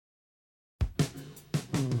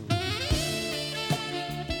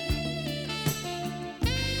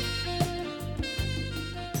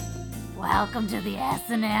Welcome to the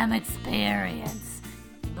S&M experience.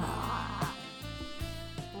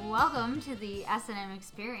 Welcome to the S&M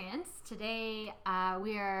experience. Today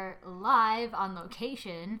we are live on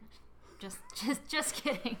location. Just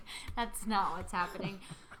kidding. That's not what's happening.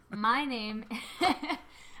 My name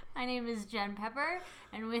is Jen Pepper,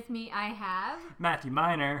 and with me I have Matthew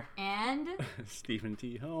Miner and Stephen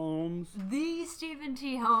T. Holmes. the Stephen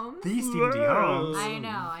T. Holmes. The Stephen T. Holmes. I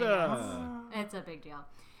know. It's a big deal.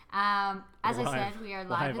 As I said, we are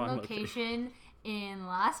live in location in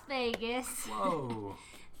Las Vegas. Whoa.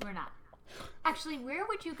 We're not. Actually, where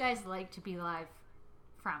would you guys like to be live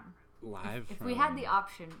from? If we had the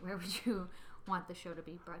option, where would you want the show to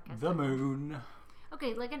be broadcast? The moon.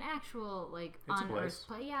 Okay, like an actual, like, It's on Earth.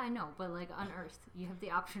 But yeah, I know, but like on Earth. You have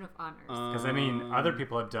the option of on Earth. Because, I mean, other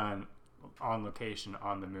people have done on location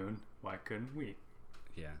on the moon. Why couldn't we?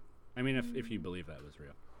 Yeah. I mean, if you believe that was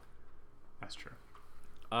real. That's true.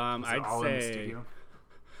 I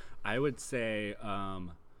would say,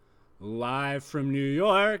 live from New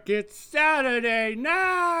York, it's Saturday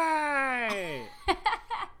night!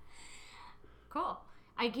 Cool.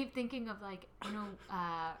 I keep thinking of, like,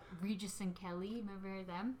 Regis and Kelly. Remember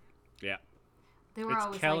them? Yeah. They were It's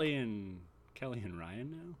always Kelly and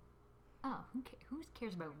Ryan now? Oh, who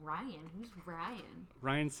cares about Ryan? Who's Ryan?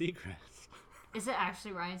 Ryan Seacrest. Is it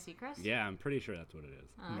actually Ryan Seacrest? Yeah, I'm pretty sure that's what it is.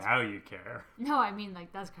 Oh, now you care. No, I mean,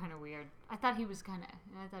 like, that's kind of weird. I thought he was played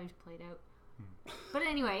out. But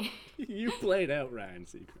anyway. You played out Ryan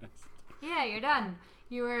Seacrest. Yeah, you're done.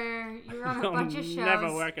 You were on a bunch of shows.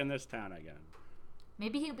 Never work in this town again.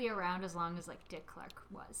 Maybe he'll be around as long as, like, Dick Clark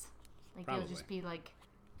was. Like, Probably. he'll just be, like,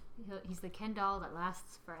 he's the Ken doll that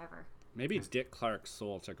lasts forever. Maybe Dick Clark's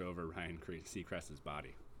soul took over Ryan Seacrest's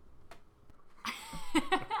body.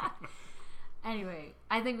 Anyway,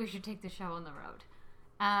 I think we should take the show on the road.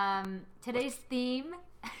 Today's theme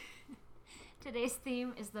is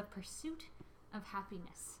the pursuit of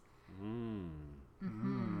happiness.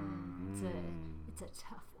 It's a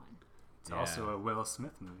tough one. It's also a Will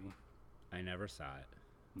Smith movie. I never saw it.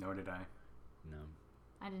 Nor did I. No.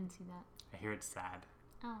 I didn't see that. I hear it's sad.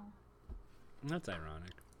 Oh. That's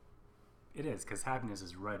ironic. It is, because happiness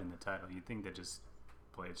is right in the title. You'd think they'd just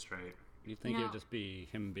play it straight. You'd think it would just be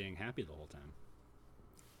him being happy the whole time.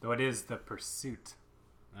 Though it is the pursuit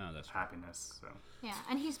Oh, that's of happiness. So. Yeah,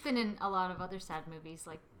 and he's been in a lot of other sad movies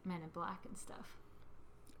like Men in Black and stuff.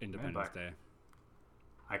 Independence Day.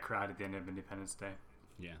 I cried at the end of Independence Day.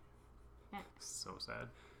 Yeah. So sad.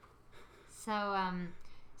 So,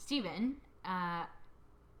 Steven,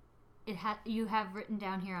 you have written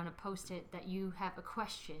down here on a Post-it that you have a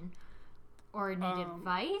question or need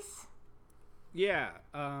advice? Yeah.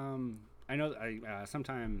 I know.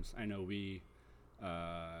 Sometimes I know we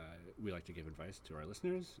like to give advice to our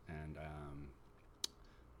listeners, and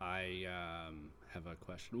I have a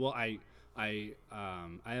question. Well, I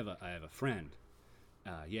have a friend.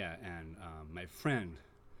 And my friend,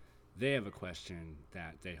 they have a question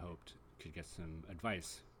that they hoped could get some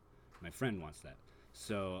advice. My friend wants that.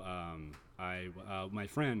 So my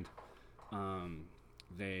friend,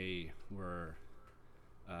 they were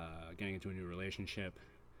getting into a new relationship,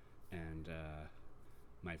 and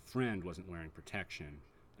my friend wasn't wearing protection,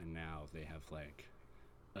 and now they have like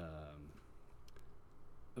a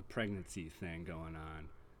pregnancy thing going on,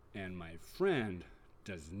 and my friend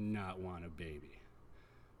does not want a baby,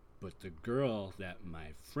 but the girl that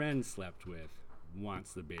my friend slept with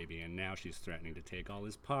wants the baby, and now she's threatening to take all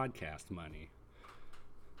his podcast money.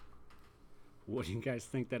 What do you guys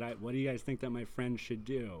think that my friend should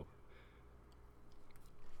do?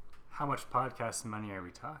 How much podcast money are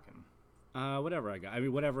we talking? Whatever I got. I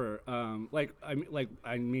mean, whatever.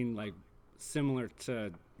 I mean, similar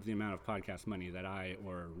to the amount of podcast money that I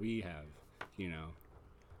or we have. You know.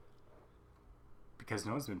 Because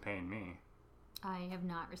no one's been paying me. I have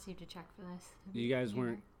not received a check for this. You guys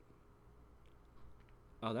weren't.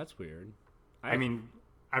 Oh, that's weird. I mean,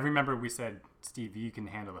 I remember we said, Steve, you can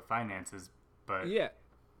handle the finances, but yeah.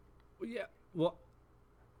 Well,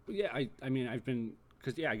 yeah. I mean, I've been.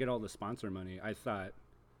 Because, I get all the sponsor money. I thought...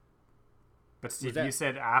 But, Steve, you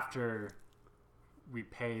said after we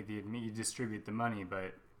pay the admin, you distribute the money,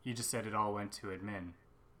 but you just said it all went to admin.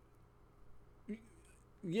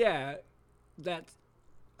 Yeah, that's...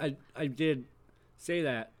 I did say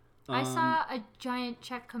that. I saw a giant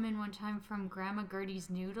check come in one time from Grandma Gertie's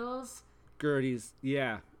Noodles. Gertie's,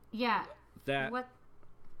 yeah. Yeah. What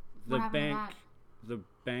happened to that? The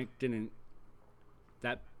bank didn't...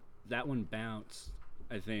 That one bounced.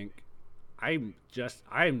 I think I'm just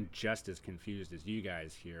as confused as you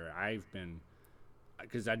guys here. I've been,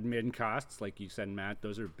 because admin costs, like you said, Matt,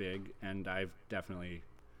 those are big, and I've definitely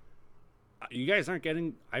You guys aren't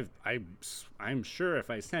getting. I'm sure if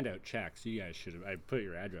I send out checks, you guys should have. I put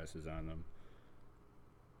your addresses on them.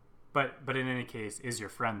 But in any case, is your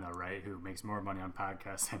friend though, right? Who makes more money on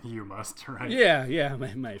podcasts than you must, right? Yeah.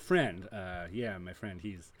 My friend. My friend.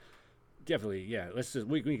 He's definitely. Yeah. Let's just.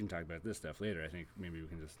 We can talk about this stuff later. I think maybe we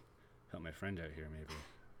can just help my friend out here. Maybe.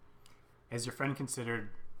 Has your friend considered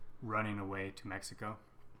running away to Mexico?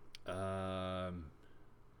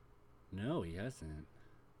 No, he hasn't.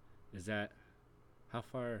 Is that how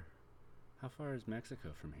far is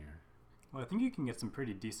Mexico from here? Well, I think you can get some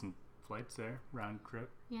pretty decent flights there, round trip.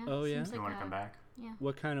 Yeah. Oh, yeah? seems If you want to come back. Yeah.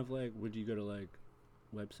 What kind of would you go to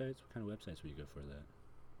websites? What kind of websites would you go for that?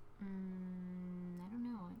 I don't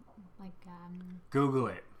know. Google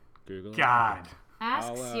it. Google. God.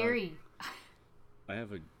 Ask Siri. I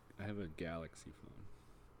have a Galaxy phone.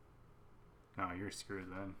 No, you're screwed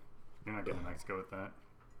then. You're not getting to Mexico with that.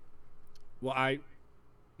 Well,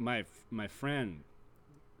 my friend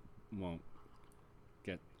won't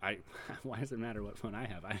get. Why does it matter what phone I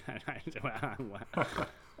have?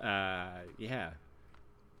 Yeah.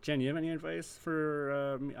 Jen, you have any advice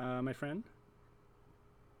for my friend?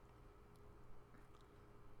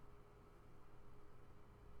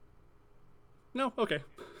 No. Okay.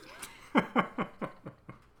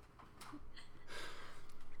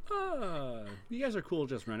 You guys are cool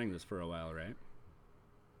just running this for a while, right?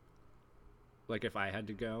 Like if I had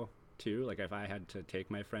to go too, like if I had to take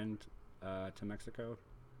my friend to Mexico,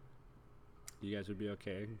 you guys would be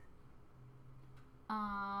okay?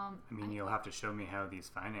 I mean, you'll have to show me how these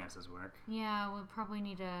finances work. Yeah, we'll probably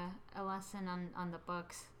need a lesson on the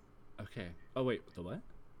books. Okay. Oh wait, the what?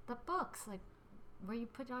 The books, like where you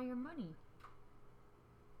put all your money.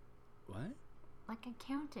 What? Like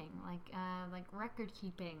accounting, like record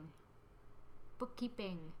keeping,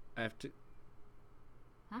 bookkeeping. I have to.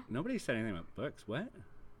 Huh? Nobody said anything about books. What?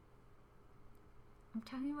 I'm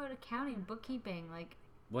talking about accounting, bookkeeping, like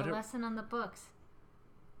What a are- lesson on the books.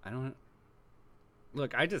 I don't.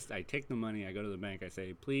 Look, I take the money. I go to the bank. I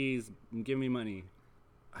say, please give me money.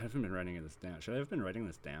 I haven't been writing this down. Should I have been writing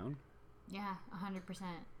this down? Yeah,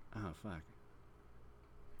 100%. Oh fuck.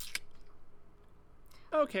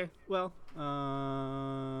 Okay, well,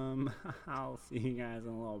 I'll see you guys in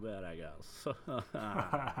a little bit, I guess.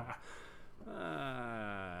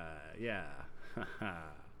 Yeah.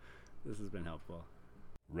 This has been helpful.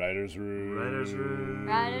 Writer's Room. Writer's Room.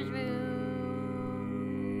 Writer's Room.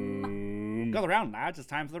 Go around, lads. It's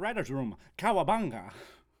time for the Writer's Room. Cowabunga.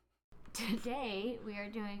 Today we are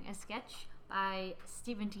doing a sketch by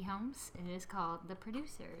Stephen T. Holmes. It is called The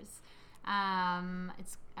Producers.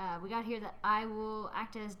 We got here that I will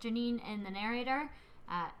act as Janine and the narrator.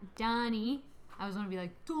 Donnie, I was going to be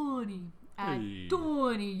like Donnie. Hey.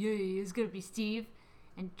 Donnie, yay, is going to be Steve.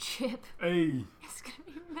 And Chip Hey, is going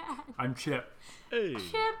to be mad. I'm Chip. Hey.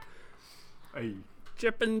 Chip. Hey.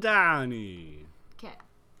 Chip and Donnie. Okay,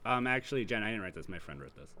 Actually, Jen, I didn't write this. My friend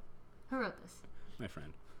wrote this. who wrote this? My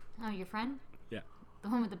friend. Oh, your friend? Yeah. The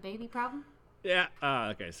one with the baby problem? Yeah.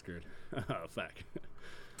 Okay, screwed. Oh, fuck.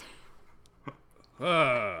 So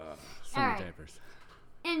many Alright. diapers.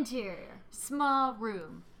 Interior, small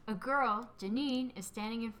room. A girl, Janine, is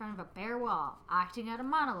standing in front of a bare wall, acting out a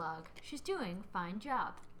monologue. She's doing a fine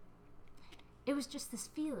job. It was just this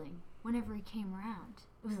feeling whenever he came around.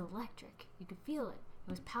 It was electric. You could feel it.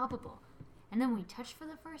 It was palpable. And then when we touched for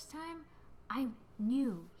the first time, I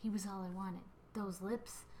knew he was all I wanted. Those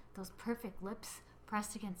lips, those perfect lips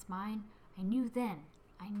pressed against mine. I knew then.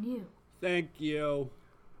 I knew. Thank you.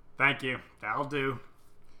 Thank you. That'll do.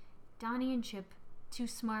 Donnie and Chip, two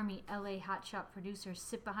smarmy LA hotshot producers,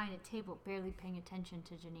 sit behind a table, barely paying attention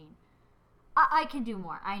to Janine. I can do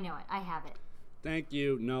more. I know it. I have it. Thank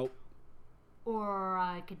you. Nope. Or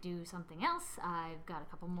I could do something else. I've got a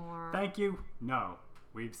couple more. Thank you. No,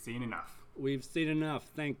 we've seen enough. We've seen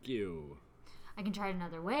enough. Thank you. I can try it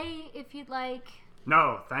another way if you'd like.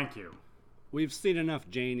 No, thank you. We've seen enough,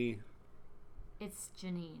 Janie. It's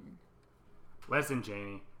Janine. Listen,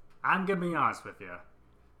 Janie, I'm gonna be honest with you.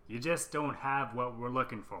 You just don't have what we're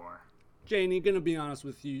looking for. Janie, gonna be honest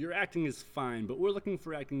with you. Your acting is fine, but we're looking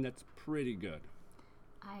for acting that's pretty good.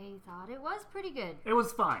 I thought it was pretty good. It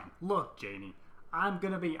was fine. Look, Janie, I'm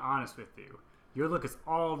gonna be honest with you. Your look is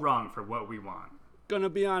all wrong for what we want. Gonna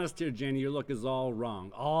be honest here, Janie. Your look is all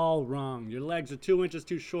wrong. All wrong. Your legs are 2 inches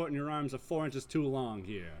too short and your arms are 4 inches too long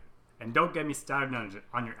here. And don't get me started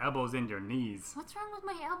on your elbows and your knees. What's wrong with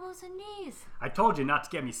my elbows and knees? I told you not to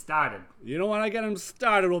get me started. You don't want to get him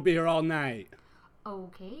started. We'll be here all night.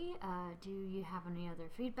 Okay, do you have any other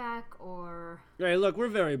feedback or... Hey, look, we're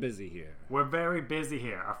very busy here. We're very busy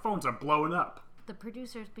here. Our phones are blowing up. The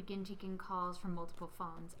producers begin taking calls from multiple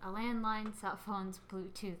phones. A landline, cell phones,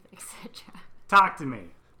 Bluetooth, etc. Talk to me.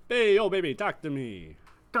 Hey, oh baby, talk to me.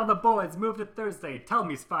 Tell the boys, move to Thursday. Tell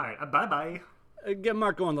me he's fired. Bye-bye. Get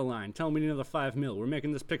Marco on the line. Tell him we need another $5 million. We're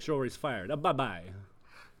making this picture or he's fired. Bye-bye.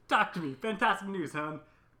 Talk to me. Fantastic news, hon.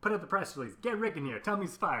 Put out the press release. Get Rick in here. Tell me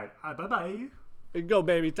he's fired. Bye-bye. Go,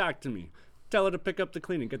 baby, talk to me. Tell her to pick up the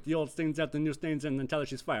cleaning. Get the old stains out, the new stains in, and then tell her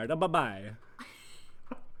she's fired. Bye-bye.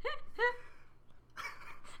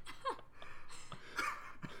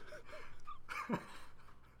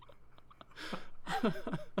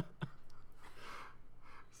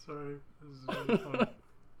 Sorry. This is really funny.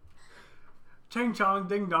 Ching chong,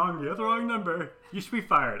 ding dong, you have the wrong number. You should be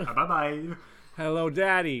fired. Bye-bye. Hello,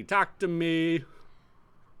 Daddy. Talk to me.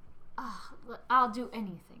 I'll do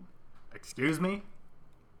anything. Excuse me?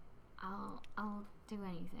 I'll do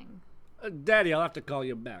anything. Daddy, I'll have to call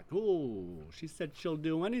you back. Ooh, she said she'll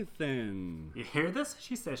do anything. You hear this?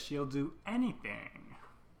 She says she'll do anything.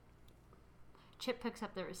 Chip picks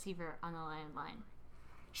up the receiver on the landline.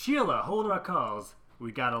 Sheila, hold our calls.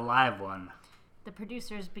 We got a live one. The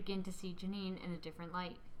producers begin to see Janine in a different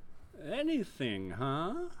light. Anything,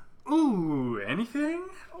 huh? Ooh, anything?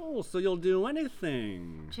 Oh, so you'll do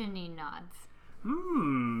anything. Janine nods.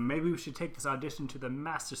 Maybe we should take this audition to the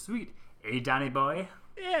master suite. Eh, Donny boy?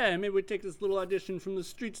 Yeah, maybe we take this little audition from the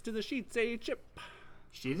streets to the sheets, eh, Chip?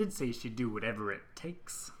 She did say she'd do whatever it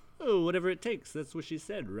takes. Oh, whatever it takes. That's what she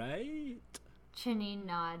said, right? Janine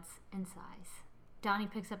nods and sighs. Donnie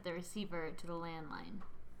picks up the receiver to the landline.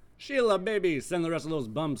 Sheila, baby, send the rest of those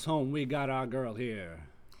bums home. We got our girl here.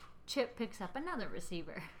 Chip picks up another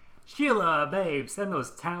receiver. Sheila, babe, send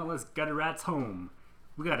those talentless gutter rats home.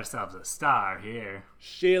 We got ourselves a star here.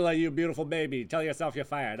 Sheila, you beautiful baby, tell yourself you're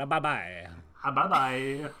fired. Bye-bye.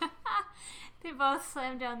 Bye-bye. They both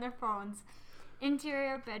slam down their phones.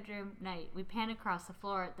 Interior bedroom night. We pan across the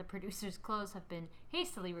floor. The producer's clothes have been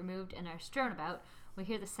hastily removed and are strewn about. We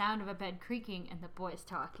hear the sound of a bed creaking and the boys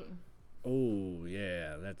talking. Oh,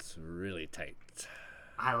 yeah, that's really tight.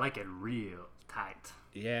 I like it real tight.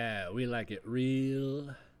 Yeah, we like it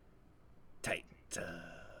real tight.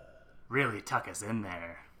 Really tuck us in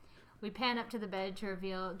there. We pan up to the bed to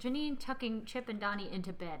reveal Janine tucking Chip and Donnie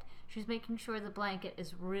into bed. She's making sure the blanket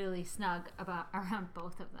is really snug around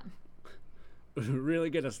both of them. Really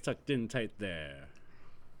get us tucked in tight there.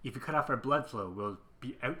 If you cut off our blood flow, we'll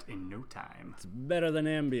be out in no time. It's better than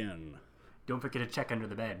Ambien. Don't forget to check under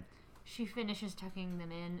the bed. She finishes tucking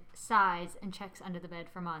them in, sighs, and checks under the bed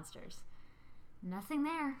for monsters. Nothing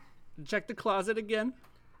there. Check the closet again.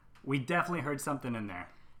 We definitely heard something in there.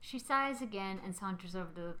 She sighs again and saunters over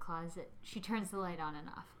to the closet. She turns the light on and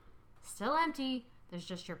off. Still empty. There's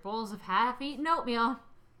just your bowls of half-eaten oatmeal.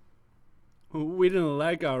 We didn't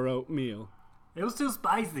like our oatmeal. It was too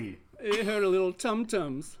spicy. It hurt a little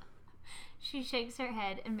tum-tums. She shakes her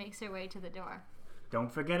head and makes her way to the door.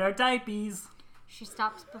 Don't forget our diapies. She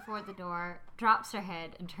stops before the door, drops her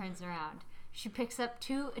head, and turns around. She picks up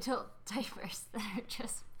 2 adult diapers that are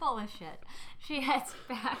just full of shit. She heads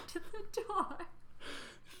back to the door.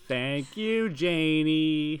 Thank you,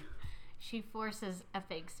 Janie. She forces a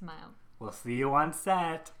fake smile. We'll see you on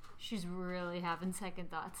set. She's really having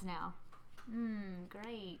second thoughts now.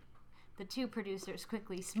 Great. The 2 producers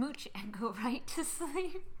quickly smooch and go right to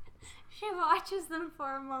sleep. She watches them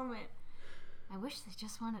for a moment. I wish they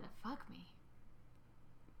just wanted to fuck me.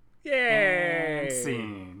 Yay! And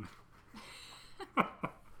scene.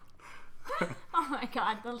 Oh my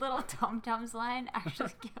god, the little tum-tums line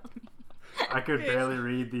actually killed me. I could barely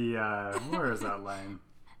read the, where is that line?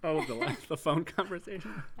 Oh, the phone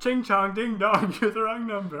conversation? Ching chong ding dong, you're the wrong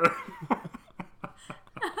number.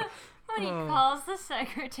 When he calls the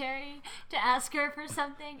secretary to ask her for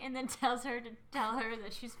something and then tells her to tell her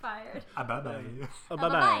that she's fired. Bye-bye.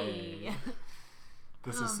 Bye-bye.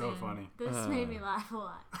 This is so funny. This made me laugh a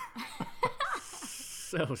lot.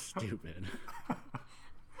 So stupid.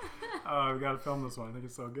 Oh, we gotta film this one. I think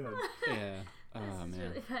it's so good. Yeah. This is man.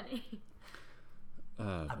 really funny.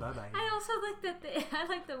 Bye-bye. I also like that I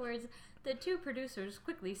like the words, the 2 producers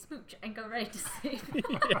quickly smooch and go right to sleep.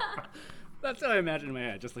 Yeah. That's how I imagine in my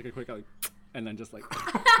head. Just like a quick, like, and then just like.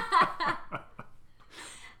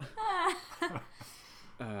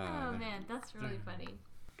 Oh man, that's really funny.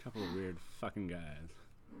 Couple of weird fucking guys.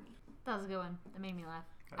 That was a good one. That made me laugh.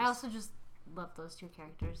 I also just love those 2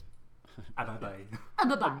 characters. Bye-bye.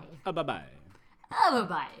 Bye-bye. Bye-bye.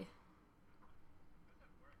 Bye-bye.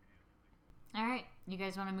 Alright, you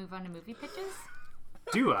guys want to move on to movie pitches?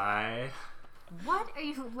 Do I? What are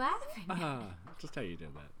you laughing at? Just how you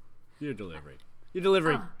did that. Your delivery. Your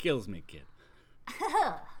delivery kills me, kid.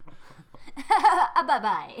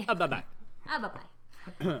 Bye-bye. Bye-bye.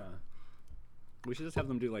 Bye-bye. We should just have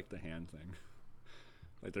them do like the hand thing.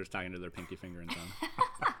 Like they're just talking to their pinky finger and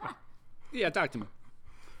thumb. Yeah, talk to me.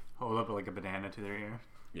 Hold up like a banana to their ear.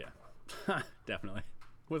 Yeah, definitely.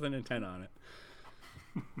 With an intent on it.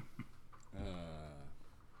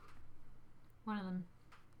 One of them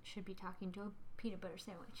should be talking to a peanut butter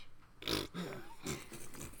sandwich.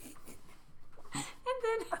 And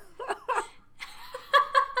then...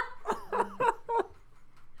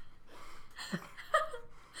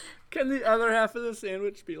 Can the other half of the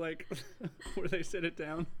sandwich be like where they sit it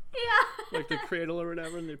down? Yeah. Like the cradle or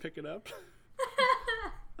whatever and they pick it up?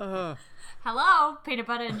 Hello, peanut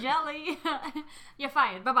butter and jelly. You're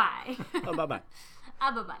fired. Bye-bye. Oh, bye-bye.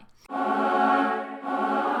 Bye-bye.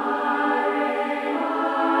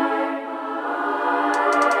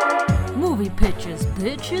 Movie pictures,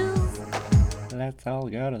 bitches. Let's all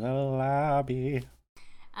go to the lobby.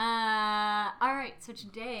 Alright, so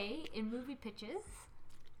today in movie pitches,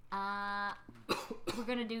 we're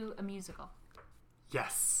gonna do a musical.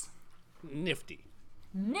 Yes. Nifty.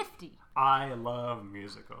 Nifty. I love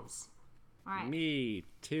musicals. Alright. Me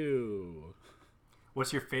too.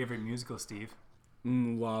 What's your favorite musical, Steve?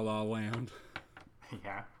 La La Land.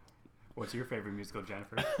 Yeah. What's your favorite musical,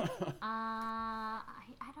 Jennifer? I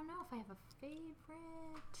don't know if I have a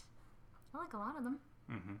favorite. I like a lot of them.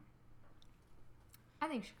 Mm-hmm. I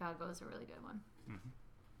think Chicago is a really good one.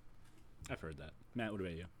 Mm-hmm. I've heard that. Matt, what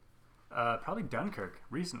about you? Probably Dunkirk.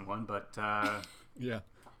 Recent one, but Yeah.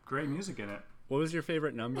 great music in it. What was your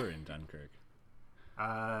favorite number in Dunkirk?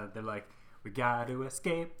 They're like, we gotta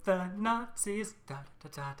escape the Nazis. Da, da,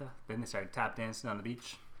 da, da. Then they started tap dancing on the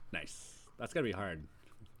beach. Nice. That's gotta be hard.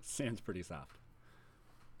 Sounds pretty soft.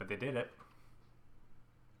 But they did it.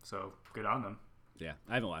 So, good on them. Yeah,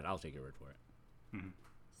 I haven't watched. I'll take your word for it. Mm-hmm.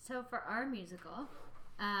 So for our musical,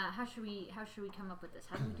 how should we come up with this?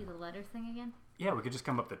 How do we do the letter thing again? Yeah, we could just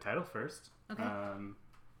come up with the title first. Okay.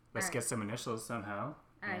 Let's Alright. get some initials somehow.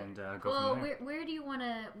 Alright. And go Well, from there.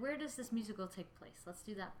 where does this musical take place? Let's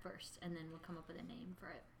do that first, and then we'll come up with a name for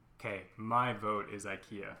it. Okay, my vote is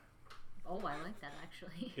IKEA. Oh, I like that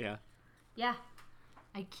actually. Yeah. Yeah.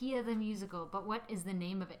 IKEA the musical, but what is the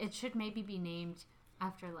name of it? It should maybe be named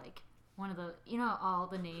after like one of the, all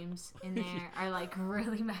the names in there are like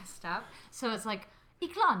really messed up. So it's like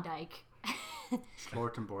Klondike,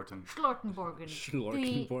 Schlorkenborken. Schlorkenborken,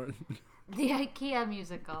 Schlorkenborken. the IKEA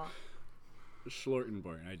musical.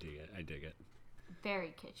 Schlorkenborken. I dig it.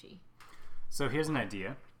 Very kitschy. So here's an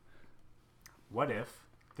idea. What if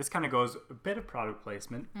this kind of goes a bit of product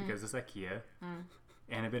placement because it's IKEA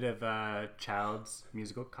and a bit of child's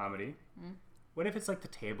musical comedy. What if it's like the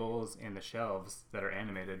tables and the shelves that are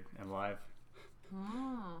animated and live?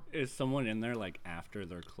 Oh. Is someone in there like after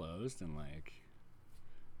they're closed and like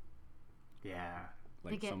Yeah.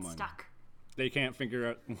 They like get someone stuck. they can't figure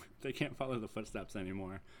out they can't follow the footsteps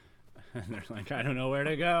anymore. And they're like, I don't know where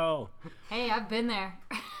to go. Hey, I've been there.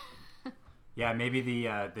 Yeah, maybe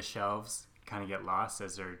the shelves kind of get lost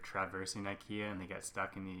as they're traversing IKEA and they get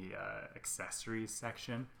stuck in the accessories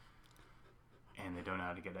section and they don't know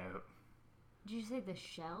how to get out. Did you say the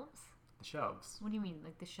shelves? The shelves. What do you mean?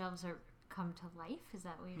 Like the shelves are come to life? Is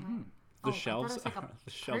that what you're saying? The shelves I thought it was like a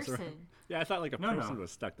the shelves are person. Yeah, I thought like a No, person no.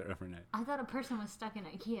 was stuck there overnight. I thought a person was stuck in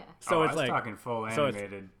IKEA. So I it's was like talking full so it's-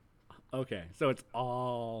 animated. okay, so it's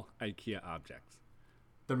all IKEA objects.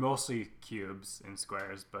 They're mostly cubes and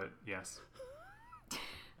squares, but yes.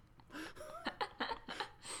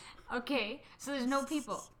 Okay, so there's no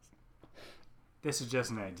people. This is just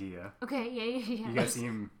an idea. Okay, yeah. You guys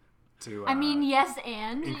seem to I mean, yes,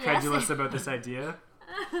 and incredulous yes. about this idea.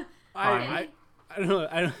 I don't know.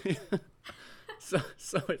 I don't.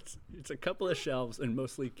 so it's a couple of shelves and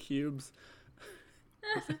mostly cubes.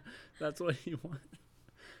 That's what you want.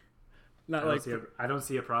 Not like I don't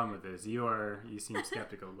see a problem with this. You seem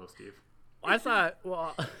skeptical, though, Steve. I thought.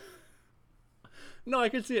 Well, no, I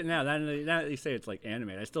can see it now. Now that you say it's like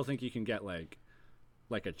animated, I still think you can get like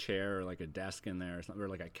a chair or like a desk in there or something, or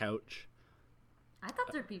like a couch. I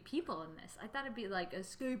thought there'd be people in this. I thought it'd be like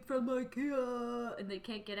escape from IKEA, and they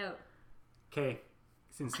can't get out. Okay,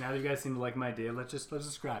 since now you guys seem to like my idea, let's just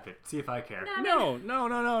scrap it. See if I care. No,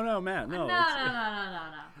 Matt. No. No.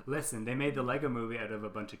 Listen, they made the Lego movie out of a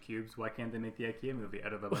bunch of cubes. Why can't they make the IKEA movie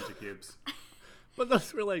out of a bunch of cubes? But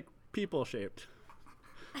those were like people shaped.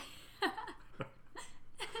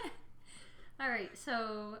 All right,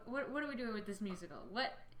 so what are we doing with this musical?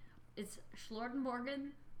 It's Schlorkenborken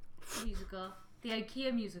musical, the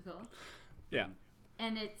IKEA musical, Yeah.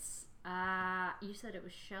 and it's you said it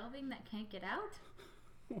was shelving that can't get out.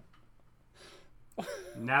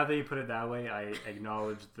 Now that you put it that way, I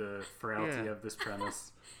acknowledge the frailty of this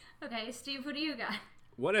premise. Okay, Steve, what do you got?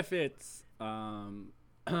 What if it's so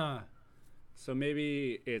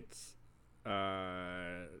maybe it's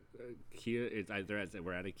IKEA. It's either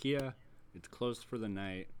we're at IKEA. It's closed for the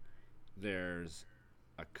night. There's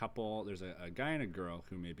a couple. There's a guy and a girl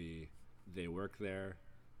who maybe they work there,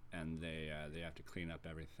 and they have to clean up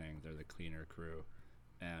everything. They're the cleaner crew,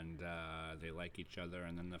 and they like each other.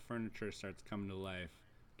 And then the furniture starts coming to life,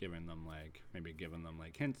 giving them like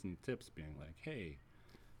hints and tips, being like, hey.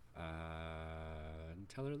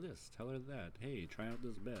 Tell her this, tell her that. Hey, try out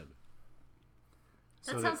this bed.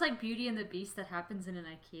 That sounds like Beauty and the Beast that happens in an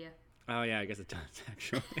IKEA. Oh yeah, I guess it does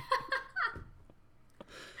actually.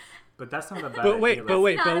 But that's not a bad but wait, idea. but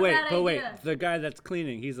wait. idea. The guy that's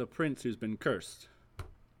cleaning, he's a prince who's been cursed.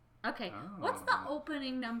 Okay, what's the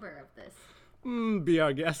opening number of this? Be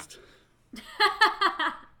our guest.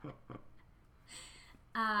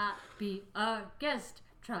 Be our guest.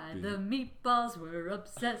 Try the meatballs, we're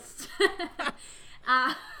obsessed.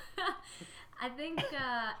 I think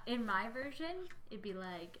in my version, it'd be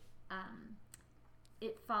like,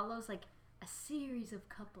 it follows like a series of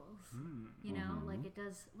couples. You know, like it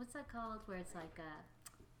does, what's that called? Where it's like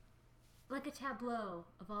a tableau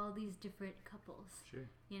of all these different couples. Sure.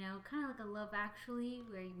 You know, kind of like a Love Actually,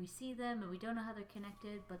 where we see them and we don't know how they're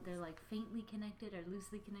connected, but they're like faintly connected or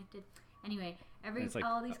loosely connected. Anyway,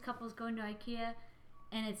 all these couples go into IKEA,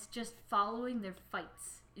 and it's just following their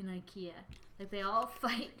fights in IKEA. Like, they all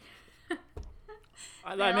fight.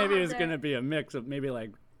 I thought maybe it was going to be a mix of maybe,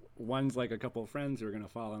 like, one's like a couple of friends who are going to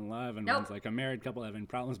fall in love, and one's like a married couple having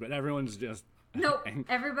problems, but everyone's just... Nope.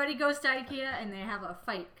 Everybody goes to IKEA, and they have a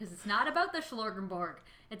fight, because it's not about the Schlorkenborg.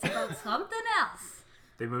 It's about something else.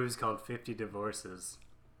 The movie's called 50 Divorces.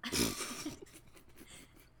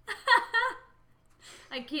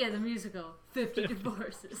 IKEA, the musical, 50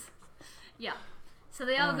 Divorces. Yeah. So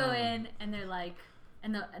they all go in, and they're like,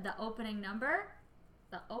 and the opening number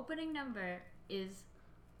is,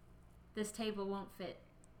 this table won't fit.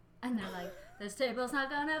 And they're like, this table's not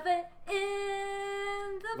gonna fit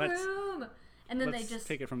in the room. And then they just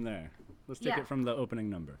take it from there. Let's take it from the opening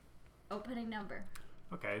number. Opening number.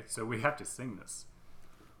 Okay, so we have to sing this.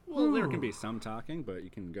 Well, there can be some talking, but you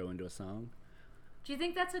can go into a song. Do you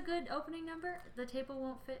think that's a good opening number? The table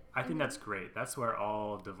won't fit? I think that's great. That's where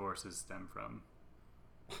all divorces stem from.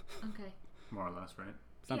 Okay. More or less, right?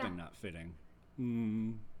 Something not fitting.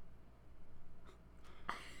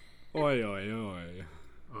 Oi, oi, oi.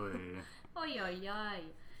 Oy. Oy, oy, oy.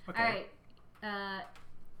 Okay. All right.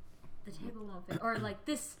 The table won't fit. Or like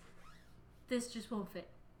this just won't fit.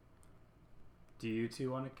 Do you two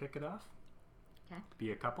want to kick it off? Okay.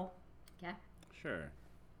 Be a couple? Okay. Sure.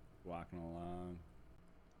 Walking along.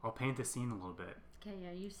 I'll paint the scene a little bit. Okay,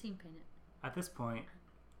 yeah, you've seen paint it. At this point,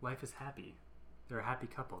 life is happy. They're a happy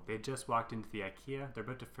couple. They just walked into the IKEA. They're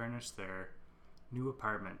about to furnish their new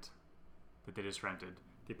apartment that they just rented.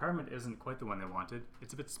 The apartment isn't quite the one they wanted.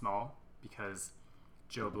 It's a bit small because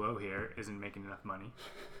Joe Blow here isn't making enough money.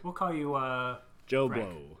 We'll call you Joe Frank.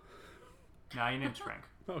 Blow. Nah, your name's Frank.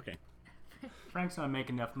 Okay. Frank's not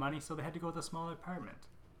making enough money, so they had to go with a smaller apartment.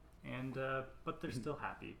 And but they're still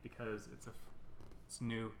happy because it's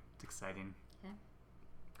new, it's exciting. Okay.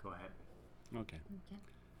 Go ahead. Okay.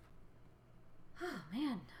 Oh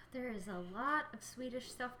man, there is a lot of Swedish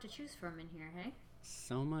stuff to choose from in here, hey?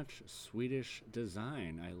 So much Swedish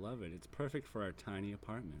design. I love it. It's perfect for our tiny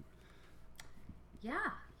apartment.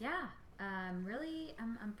 Yeah. I'm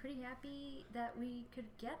pretty happy that we could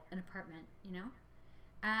get an apartment, you know?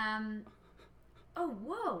 Oh,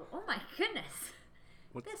 whoa. Oh my goodness.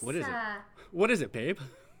 What is it? What is it, babe?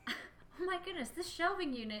 Oh my goodness. This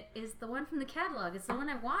shelving unit is the one from the catalog. It's the one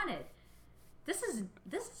I wanted. This is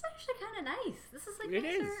actually kind of nice. This is like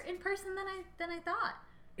nicer in person than I thought.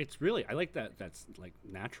 It's really, I like that. That's like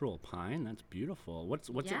natural pine. That's beautiful. What's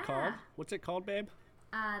it called? What's it called, babe?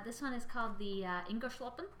 This one is called the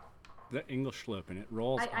Ingolschloppen. The Ingolschloppen. It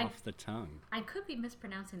rolls off the tongue. I could be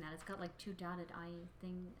mispronouncing that. It's got like two dotted I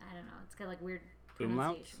thing. I don't know. It's got like weird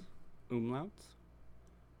pronunciation. Umlauts?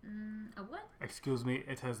 A what? Excuse me,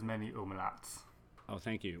 it has many umlauts. Oh,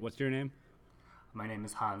 thank you. What's your name? My name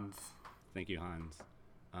is Hans. Thank you, Hans.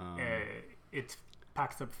 It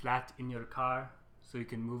packs up flat in your car, so you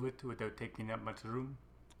can move it without taking up much room.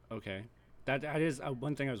 Okay. That is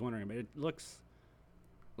one thing I was wondering about. It looks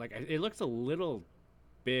a little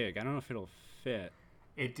big. I don't know if it'll fit.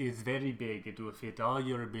 It is very big. It will fit all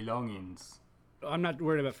your belongings. I'm not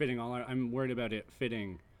worried about fitting I'm worried about it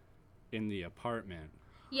fitting in the apartment.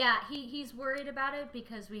 Yeah, he's worried about it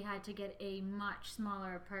because we had to get a much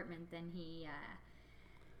smaller apartment than he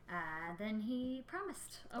than he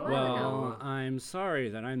promised a while ago. Well, I'm sorry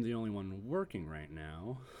that I'm the only one working right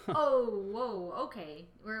now. Oh, whoa, okay.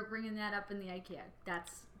 We're bringing that up in the IKEA.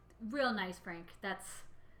 That's real nice, Frank. That's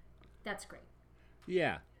great.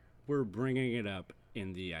 Yeah, we're bringing it up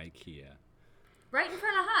in the IKEA. Right in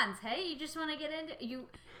front of Hans, hey? You just want to get into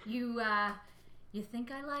you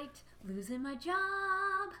think I liked losing my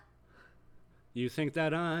job? You think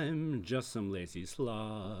that I'm just some lazy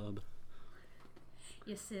slob.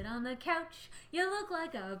 You sit on the couch, you look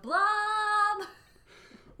like a blob.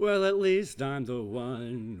 Well, at least I'm the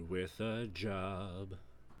one with a job.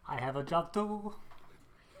 I have a job too.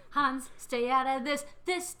 Hans, stay out of this.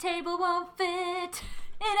 This table won't fit.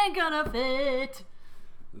 It ain't gonna fit.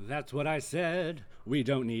 That's what I said. We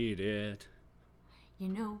don't need it. You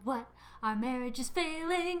know what? Our marriage is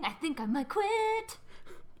failing. I think I might quit.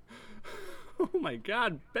 Oh my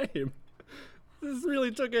God, babe. This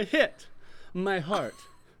really took a hit. My heart.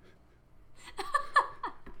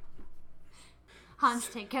 Hans,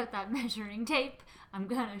 take out that measuring tape. I'm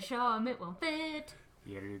gonna show him it won't fit.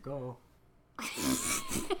 Here you go.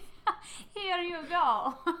 Here you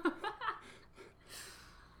go.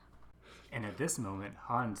 And at this moment,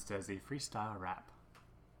 Hans does a freestyle rap.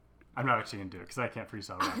 I'm not actually going to do it because I can't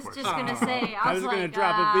freestyle rap I was words. just gonna say. I was gonna like,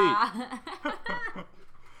 drop a beat.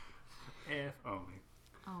 If only.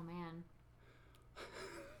 Oh man.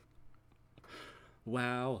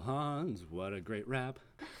 Wow, Hans, what a great rap.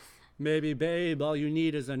 Maybe, babe, all you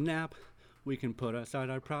need is a nap. We can put aside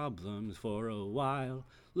our problems for a while.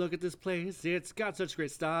 Look at this place, it's got such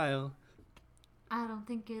great style. I don't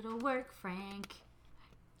think it'll work, Frank.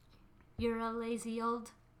 You're a lazy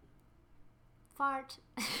old fart.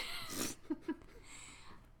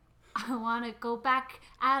 I want to go back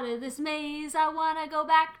out of this maze. I want to go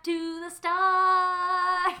back to the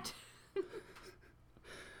start.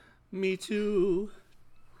 Me too.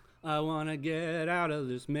 I wanna get out of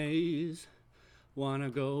this maze. Wanna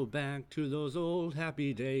go back to those old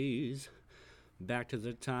happy days. Back to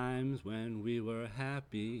the times when we were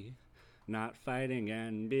happy. Not fighting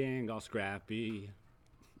and being all scrappy.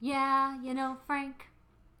 Yeah, you know, Frank,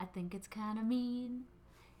 I think it's kind of mean.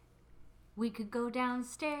 We could go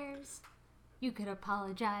downstairs. You could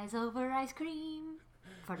apologize over ice cream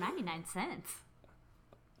for 99 cents.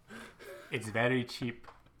 It's very cheap.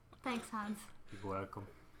 Thanks, Hans. You're welcome.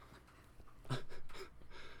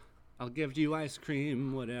 I'll give you ice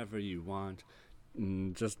cream, whatever you want.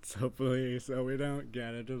 Just hopefully so we don't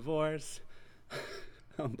get a divorce.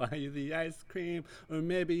 I'll buy you the ice cream, or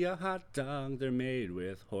maybe a hot dog. They're made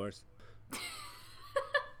with horse.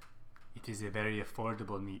 It is a very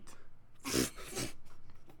affordable meat.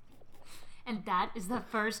 And that is the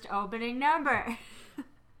first opening number.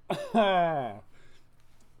 We're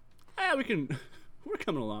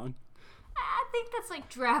coming along. I think that's like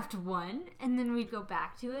draft one, and then we'd go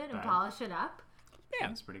back to it and Right. polish it up. Yeah.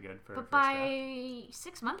 That's pretty good for a But first draft. by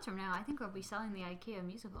 6 months from now, I think we'll be selling the IKEA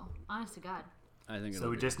musical. Honest to God. I think So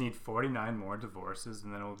we just need 49 more divorces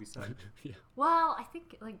and then we'll be set. yeah. Well, I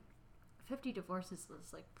think like 50 divorces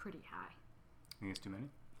is like pretty high. Think it's too many?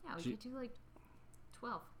 Yeah, we Gee. could do like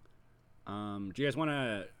 12. Do you guys want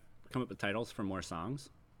to come up with titles for more songs?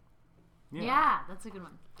 Yeah, that's a good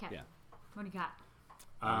one. Okay. Yeah. What do you got?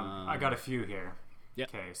 I got a few here. Yep.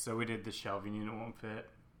 Okay, so we did the shelving unit won't fit,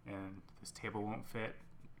 and this table won't fit.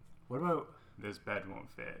 What about this bed won't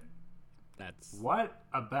fit? That's What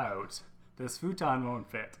about this futon won't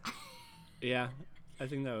fit? yeah. I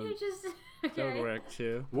think that You would, just that would okay. work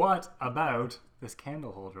too. What about this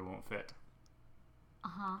candle holder won't fit?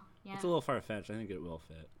 Yeah. It's a little far fetched. I think it will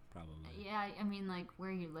fit probably. Yeah, I mean, like, where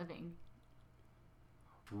are you living?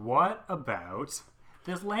 What about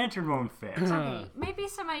this lantern won't fit? Okay, maybe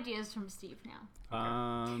some ideas from Steve now.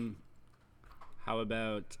 How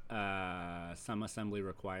about some assembly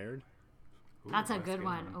required? Ooh, That's a good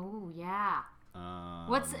one. Oh yeah.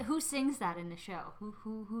 Who sings that in the show?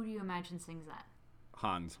 Who do you imagine sings that?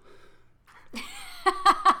 Hans.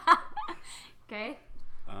 Okay.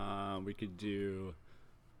 We could do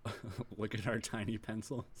look at our tiny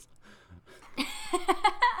pencils.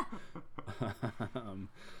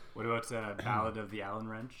 What about Ballad of the Allen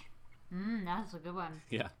Wrench? That's a good one.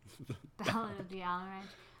 Yeah. Ballad of the Allen Wrench.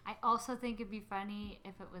 I also think it'd be funny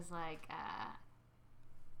if it was like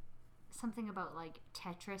something about like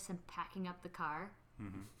Tetris and packing up the car.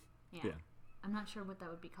 Mm-hmm. Yeah. I'm not sure what that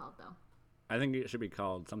would be called though. I think it should be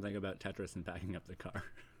called something about Tetris and packing up the car.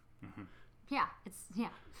 Yeah,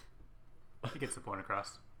 It gets the point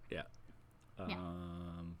across. Yeah. Yeah.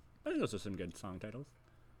 I think those are some good song titles.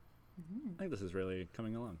 I think this is really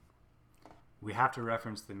coming along. We have to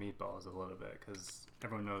reference the meatballs a little bit because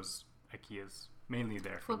everyone knows IKEA's mainly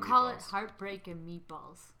there for We'll call it meatballs. heartbreak and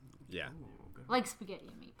meatballs. Yeah. Ooh, good. Like spaghetti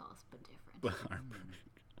and meatballs, but different.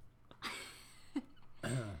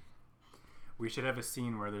 We should have a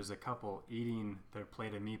scene where there's a couple eating their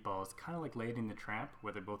plate of meatballs, kind of like Lady and the Tramp,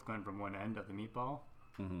 where they're both going from one end of the meatball.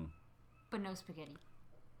 Mm-hmm. But no spaghetti.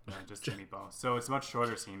 Yeah, just the meatball. So it's a much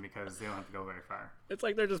shorter scene because they don't have to go very far. It's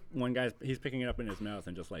like they're just one guy's. He's picking it up in his mouth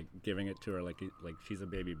and just like giving it to her like she's a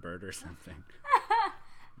baby bird or something.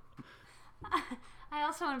 I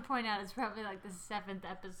also want to point out it's probably like the 7th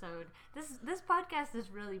episode. This podcast is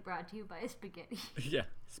really brought to you by spaghetti. Yeah,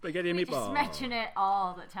 spaghetti and We meatball. just mention it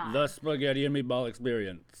all the time. The spaghetti and meatball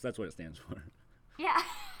experience. That's what it stands for. Yeah.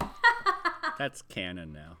 That's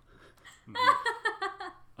canon now.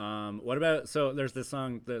 What about, so there's this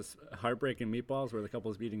song, this Heartbreak and Meatballs, where the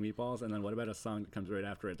couple's eating meatballs, and then what about a song that comes right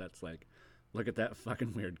after it that's like, look at that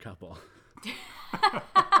fucking weird couple.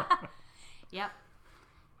 Yep.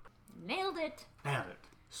 Nailed it. Nailed it.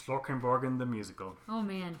 Schlorkenborken the musical. Oh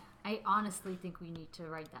man, I honestly think we need to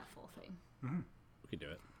write that full thing. We could do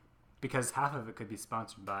it. Because half of it could be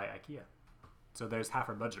sponsored by IKEA. So there's half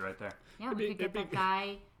our budget right there. Yeah, we could get that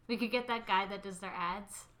guy. We could get that guy that does their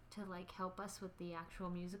ads to like help us with the actual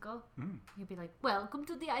musical. He'd be like, "Welcome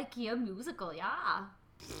to the IKEA musical." Yeah.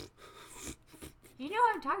 You know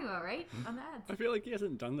what I'm talking about, right? On the ads. I feel like he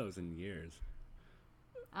hasn't done those in years.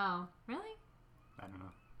 Oh, really? I don't know.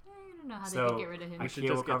 I don't know how they So could get rid of him. should IKEA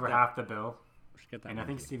will just get cover that. half the bill. We should get that And I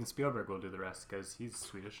think monkey. Steven Spielberg will do the rest because he's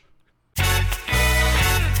Swedish.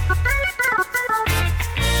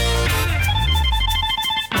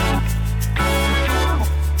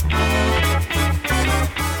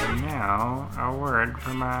 And now, a word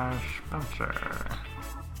from our sponsor.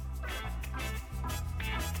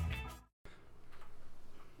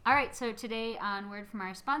 All right, so today on Word from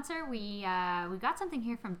our sponsor, we got something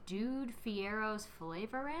here from Dude Fiero's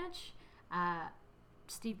Flavour Ranch.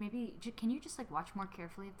 Steve, maybe can you just like watch more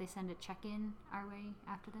carefully if they send a check-in our way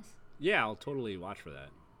after this? Yeah, I'll totally watch for that.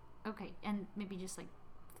 Okay, and maybe just like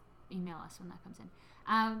email us when that comes in.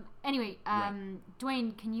 Anyway, Right.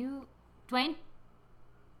 Dwayne, can you, Dwayne,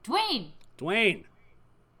 Dwayne,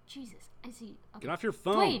 Jesus, I see. Okay. get off your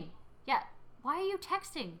phone. Dwayne, yeah, why are you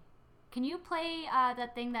texting? Can you play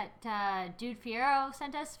that thing that Dude Fiero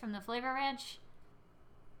sent us from the Flavour Ranch?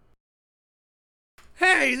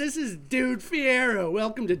 Hey, this is Dude Fiero.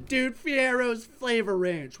 Welcome to Dude Fiero's Flavor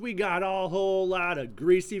Ranch. We got a whole lot of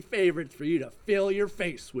greasy favorites for you to fill your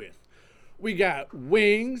face with. We got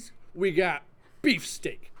wings, we got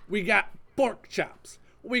beefsteak, we got pork chops,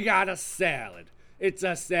 we got a salad. It's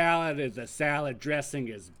a salad, and the salad dressing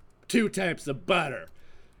is 2 types of butter.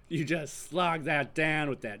 You just slog that down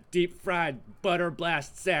with that deep fried butter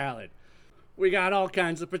blast salad. We got all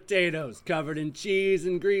kinds of potatoes covered in cheese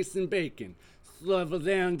and grease and bacon. Slovel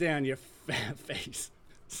them down your fat face.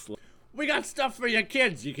 We got stuff for your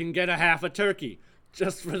kids. You can get a half a turkey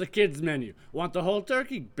just for the kids menu. Want the whole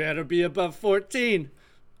turkey? Better be above 14.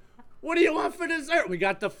 What do you want for dessert? We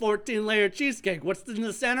got the 14-layer cheesecake. What's in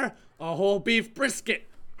the center? A whole beef brisket.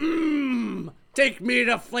 Take me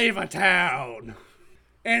to Flavor Town.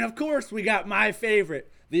 And of course, we got my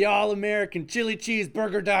favorite, the all-American chili cheese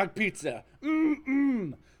burger dog pizza.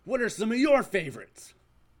 What are some of your favorites?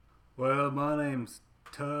 Well, my name's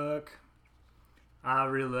Tuck. I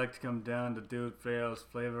really like to come down to Dude Fiero's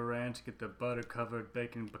Flavor Ranch, get the butter-covered,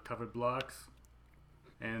 bacon-covered blocks,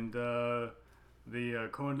 and the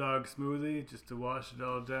corn dog smoothie, just to wash it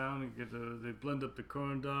all down. They blend up the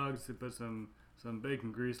corn dogs, they put some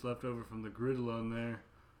bacon grease left over from the griddle on there.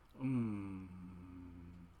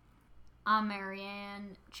 I'm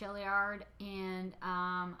Marianne Chilliard, and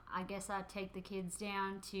I guess I take the kids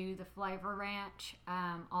down to the Flavor Ranch,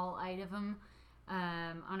 all 8 of them,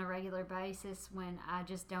 on a regular basis when I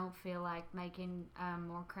just don't feel like making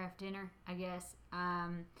more craft dinner, I guess.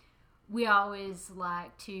 We always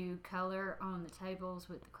like to color on the tables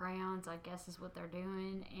with the crayons, I guess is what they're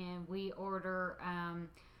doing, and we order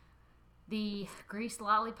the greased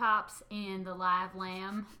lollipops and the live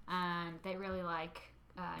lamb. They really like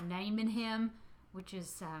naming him, which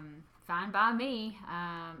is fine by me,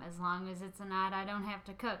 as long as it's a night I don't have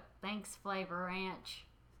to cook. Thanks, Flavor Ranch.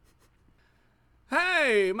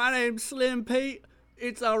 Hey, my name's Slim Pete.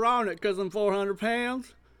 It's ironic because I'm 400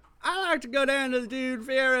 pounds. I like to go down to the Dude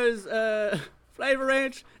Fiero's Flavor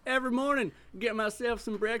Ranch every morning, get myself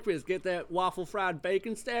some breakfast, get that waffle fried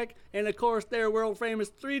bacon stack, and of course their world famous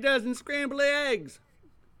 3 dozen scrambled eggs.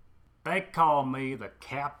 They call me the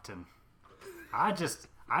captain. I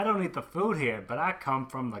don't eat the food here, but I come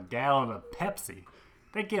from the gallon of Pepsi.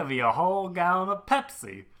 They give you a whole gallon of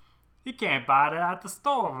Pepsi. You can't buy it at the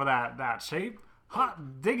store for that cheap.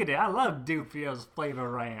 Hot diggity, I love Fiero's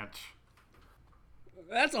Flavor Ranch.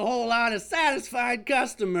 That's a whole lot of satisfied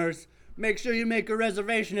customers. Make sure you make a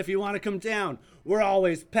reservation if you want to come down. We're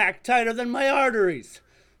always packed tighter than my arteries.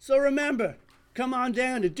 So remember, come on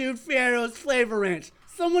down to Dude Fiero's Flavor Ranch.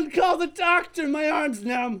 Someone call the doctor, my arm's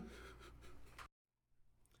numb.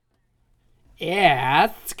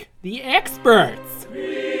 Ask the experts.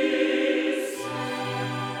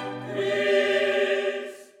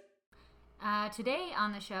 Today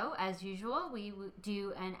on the show, as usual, we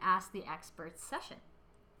do an Ask the Experts session.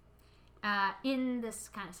 In this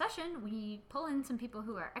kind of session, we pull in some people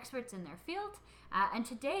who are experts in their field. And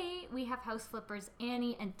today we have house flippers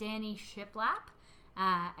Annie and Danny Shiplap.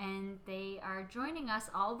 And they are joining us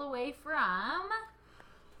all the way from...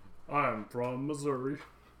 I'm from Missouri.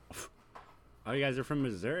 Oh, you guys are from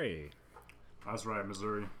Missouri. That's right,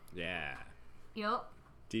 Missouri. Yeah. Yup.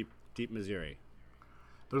 Deep Missouri.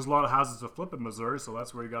 There's a lot of houses to flip in Missouri, so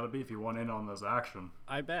that's where you gotta be if you want in on this action.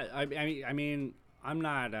 I bet. I mean, I'm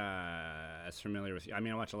not as familiar with you. I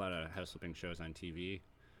mean, I watch a lot of house flipping shows on TV.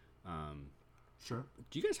 Sure.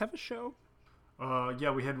 Do you guys have a show?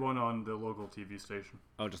 Yeah, we had one on the local TV station.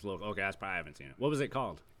 Oh, just local. Okay, that's probably I haven't seen it. What was it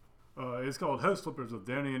called? It's called House Flippers with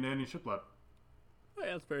Danny and Annie Shiplap. Oh,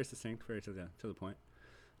 yeah, it's very succinct, very to the point.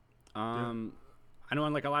 I know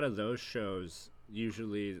on like a lot of those shows,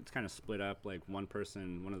 usually it's kind of split up. Like one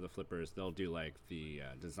of the flippers, they'll do like the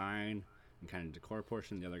design and kind of decor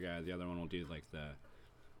portion. The other one will do like the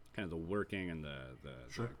kind of the working and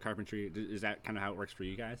the carpentry. Is that kind of how it works for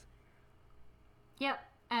you guys? Yep.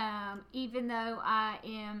 Even though I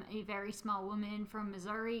am a very small woman from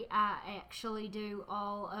Missouri, I actually do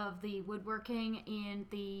all of the woodworking and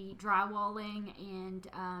the drywalling and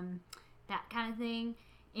that kind of thing.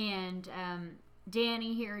 And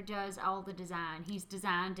Danny here does all the design. He's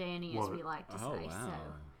Design Danny, as we like to say. Wow. So,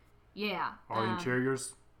 yeah. All the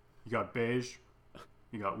interiors, you got beige,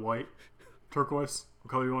 you got white, turquoise.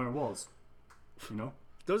 What color you want your walls? You know?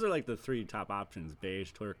 Those are like the three top options: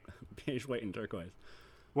 beige, white, and turquoise.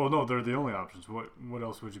 Well, no, they're the only options. What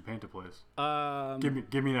else would you paint a place?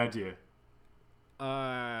 Give me an idea.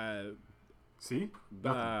 See?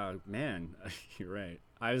 Man, you're right.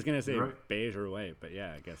 I was gonna say beige or white, but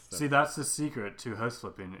yeah, I guess. See, that's the secret to house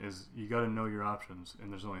flipping is you got to know your options,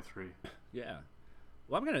 and there's only 3. Yeah.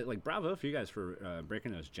 Well, I'm gonna bravo for you guys for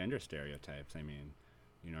breaking those gender stereotypes. I mean,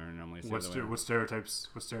 you know, normally say what stereotypes?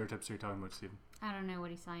 What stereotypes are you talking about, Stephen? I don't know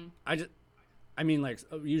what he's saying. I mean, like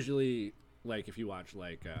usually, like if you watch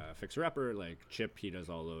like Fixer Upper, like Chip, he does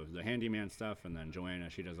all the handyman stuff, and then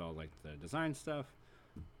Joanna, she does all like the design stuff.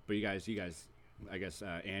 But you guys, I guess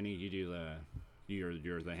Annie, you do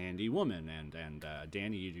you're the handy woman, and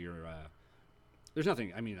Danny, you do your. There's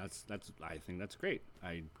nothing. I mean, that's. I think that's great.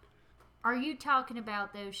 Are you talking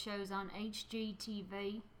about those shows on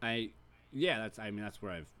HGTV? Yeah, that's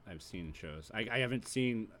where I've seen shows. I haven't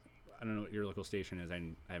seen. I don't know what your local station is. I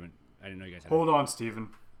didn't know you guys had. Hold on, Stephen.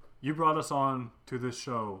 You brought us on to this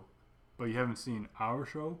show, but you haven't seen our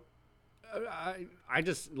show? I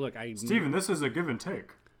just look. Stephen, this is a give and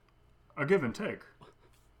take. A give and take.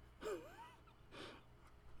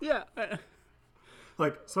 Yeah.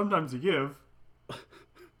 Like sometimes you give,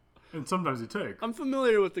 and sometimes you take. I'm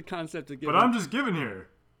familiar with the concept of giving. But I'm just giving here.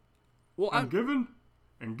 Well, I'm giving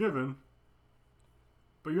and giving,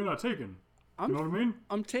 but you're not taking. You know what I mean?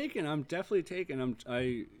 I'm taking. I'm definitely taking.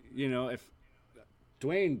 If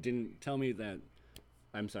Dwayne didn't tell me that,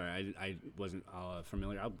 I'm sorry, I wasn't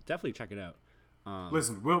familiar. I'll definitely check it out.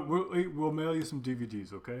 Listen, we'll mail you some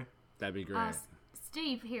DVDs, okay? That'd be great.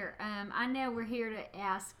 Steve, here. I know we're here to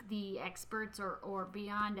ask the experts or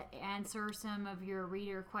beyond to answer some of your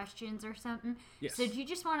reader questions or something. Yes. So do you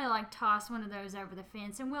just want to like toss one of those over the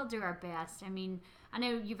fence, and we'll do our best. I mean, I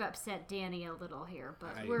know you've upset Danny a little here,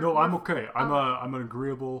 but I'm okay. I'm an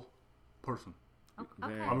agreeable person.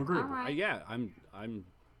 Okay. I'm agreeable. All right. Yeah, I'm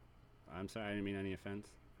sorry. I didn't mean any offense.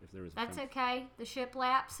 If there was That's okay. The ship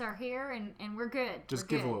laps are here, and we're good. Just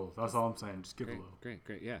give a little. That's all I'm saying. Just give a little.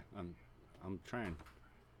 Great. Yeah, I'm trying.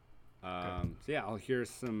 So yeah, I'll hear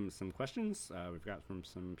some questions we've got from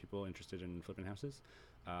some people interested in flipping houses.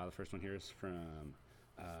 The first one here is from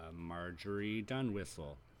Marjorie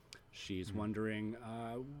Dunwhistle. She's wondering,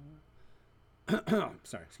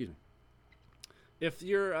 sorry, excuse me. If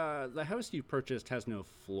the house you purchased has no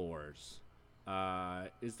floors,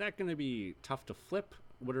 is that going to be tough to flip?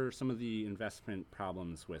 What are some of the investment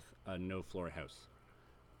problems with a no-floor house?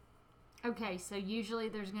 Okay, so usually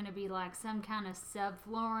there's going to be like some kind of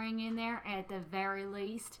subflooring in there at the very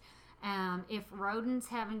least. If rodents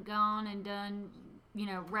haven't gone and done,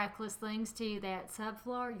 reckless things to that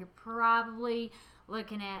subfloor, you're probably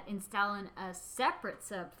looking at installing a separate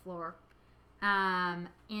subfloor. And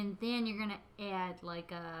then you're going to add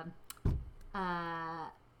like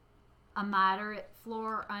a moderate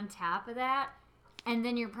floor on top of that. And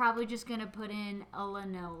then you're probably just going to put in a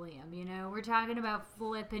linoleum. You know, we're talking about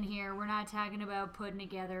flipping here. We're not talking about putting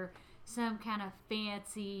together some kind of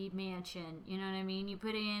fancy mansion. You know what I mean? You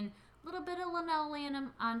put in a little bit of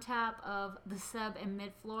linoleum on top of the sub and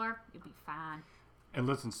mid floor. You'll be fine. And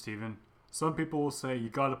listen, Steven, some people will say you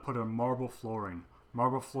got to put in marble flooring.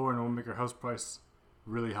 Marble flooring will make your house price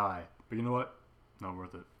really high. But you know what? Not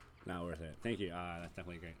worth it. Not worth it. Thank you. That's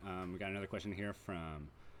definitely great. We got another question here from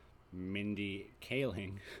Mindy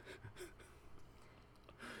Kaling.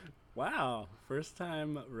 Wow, first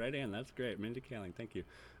time right in. That's great. Mindy Kaling, thank you.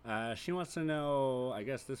 She wants to know, I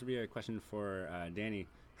guess this would be a question for Danny.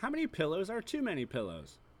 How many pillows are too many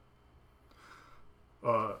pillows?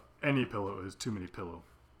 Any pillow is too many pillow.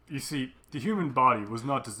 You see, the human body was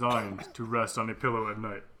not designed to rest on a pillow at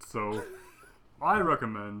night, so I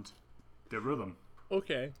recommend get rid of them.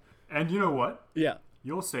 Okay. And you know what? Yeah.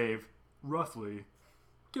 You'll save roughly,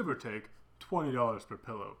 give or take, $20 per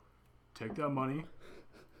pillow. Take that money,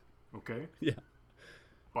 okay? Yeah.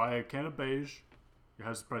 Buy a can of beige. Your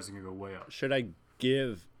house pricing can go way up. Should I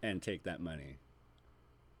give and take that money?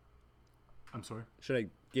 I'm sorry? Should I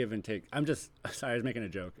give and take? I'm just, sorry, I was making a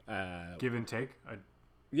joke. Give and take?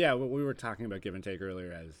 Yeah, we were talking about give and take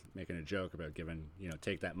earlier as making a joke about giving,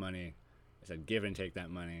 take that money. I said give and take that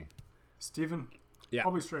money. Steven, yeah.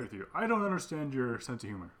 I'll be straight with you. I don't understand your sense of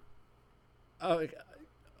humor. Oh,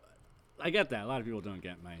 I get that. A lot of people don't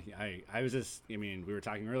get my... I was just... we were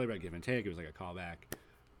talking earlier about give and take. It was like a callback.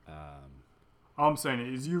 All I'm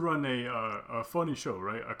saying is you run a funny show,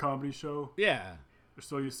 right? A comedy show? Yeah.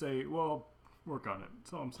 So you say, well, work on it.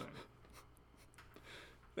 That's all I'm saying.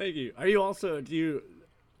 Thank you. Are you also... Do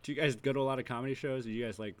you guys go to a lot of comedy shows? Do you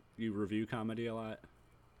guys, you review comedy a lot?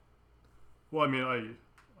 Well, I'm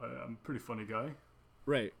a pretty funny guy.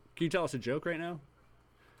 Right. Can you tell us a joke right now?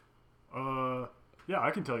 Yeah, I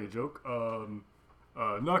can tell you a joke.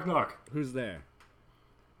 Knock knock. Who's there?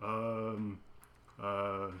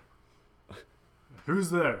 Who's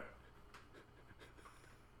there?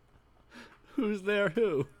 Who's there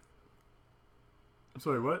who? I'm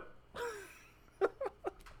sorry, what?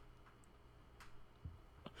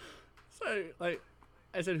 Sorry,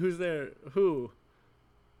 I said who's there who?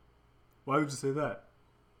 Why would you say that?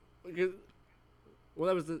 Because,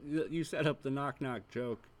 well, that was you set up the knock knock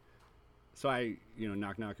joke. So I,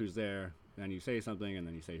 knock knock, who's there? And then you say something, and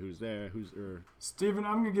then you say who's there, Steven,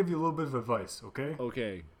 I'm gonna give you a little bit of advice, okay?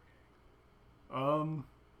 Okay.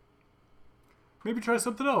 Maybe try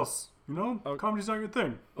something else. Comedy's not your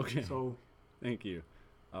thing. Okay. So, thank you.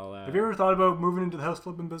 Have you ever thought about moving into the house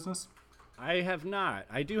flipping business? I have not.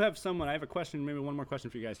 I do have someone. I have a question, maybe one more question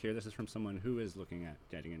for you guys here. This is from someone who is looking at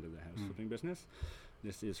getting into the house flipping business.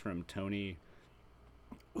 This is from Tony.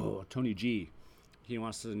 Oh, Tony G. He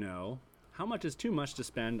wants to know, how much is too much to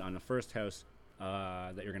spend on the first house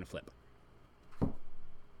that you're going to flip?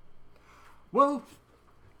 Well,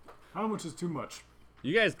 how much is too much?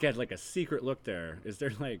 You guys get a secret look there. Is there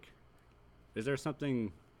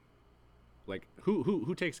something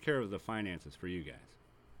who takes care of the finances for you guys?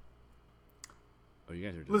 Oh, you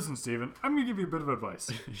guys are. Listen, Steven, I'm gonna give you a bit of advice.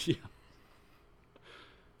 Yeah.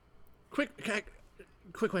 Quick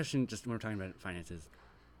question. Just when we're talking about finances,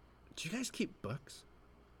 do you guys keep books?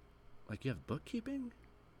 You have bookkeeping?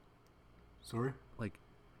 Sorry.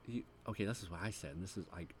 Okay, this is what I said. And this is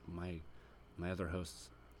my other hosts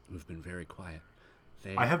who've been very quiet.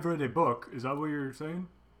 I have read a book. Is that what you're saying?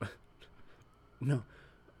 No,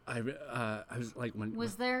 I was when.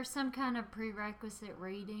 Was there some kind of prerequisite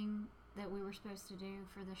reading that we were supposed to do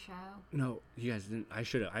for the show? No, you guys didn't. I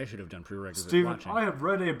should have done prerequisite Steven, watching. I have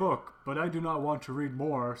read a book, but I do not want to read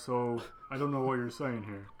more, so I don't know what you're saying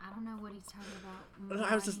here. I don't know what he's talking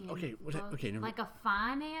about. I was just okay. Okay, never. Like a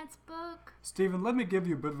finance book? Steven, let me give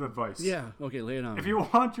you a bit of advice. Yeah. Okay, lay it on. If you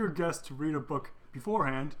want your guests to read a book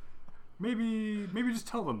beforehand, maybe just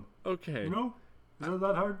tell them. Okay. Is it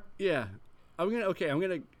that hard? Yeah. I'm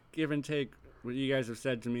gonna give and take what you guys have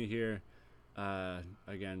said to me here.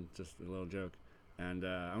 Again, just a little joke, and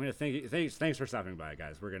I'm gonna thank you. Thanks for stopping by,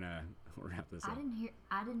 guys. We're gonna wrap this up. I didn't hear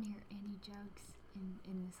any jokes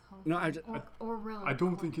in this whole. No, thing. Or really. I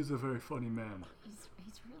don't think he's a very funny man. He's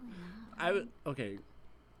really not. Okay.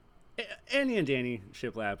 Annie and Danny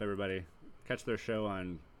Shiplap, everybody, catch their show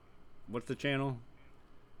on what's the channel?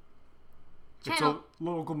 It's a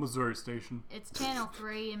local Missouri station. It's Channel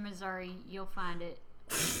 3 in Missouri. You'll find it.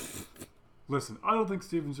 Listen, I don't think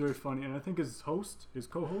Steven's very funny, and I think his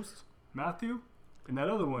co-host, Matthew, and that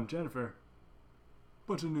other one, Jennifer,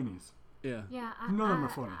 Bunch of ninnies. Yeah. Yeah, None of them are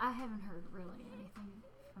funny. I haven't heard really anything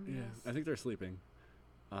from Yeah. this. I think they're sleeping.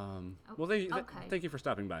 Well, okay. thank you for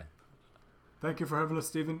stopping by. Thank you for having us,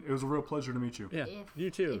 Stephen. It was a real pleasure to meet you. Yeah.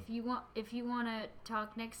 You too. If you want to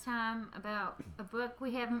talk next time about a book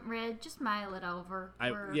we haven't read, just mail it over.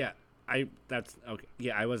 That's okay.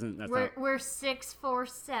 Yeah, I wasn't. That's We're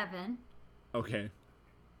 647. okay.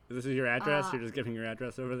 This is your address. You're just giving your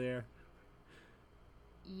address over there.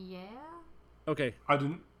 Yeah. Okay. I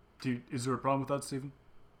didn't. Is there a problem with that, Stephen?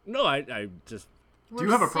 No, I just. Do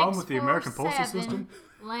you have a problem with the American postal system?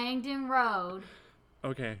 Langdon Road.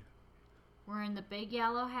 Okay. We're in the big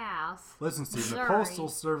yellow house. Listen, Stephen, the Sorry. postal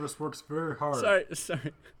service works very hard.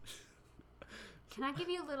 Sorry. Can I give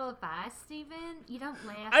you a little advice, Stephen? You don't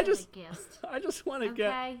laugh I at just- a guest. I just want to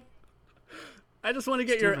Okay. I just want to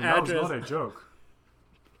get Stephen, your that address. was not a joke.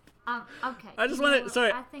 Okay. I just you wanna- know what?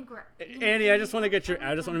 sorry. I think we're. Andy, I just want to get your.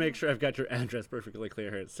 I just want to make sure I've got your address perfectly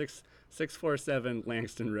clear here. It's 647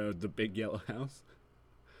 Langston Road, the big yellow house.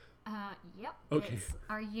 Yep. Okay. It's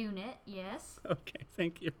our unit. Yes. Okay,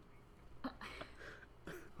 thank you.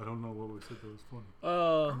 I don't know what we said that was funny.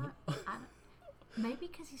 Oh. Maybe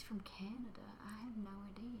because he's from Canada. I have no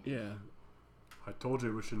idea. Yeah. I told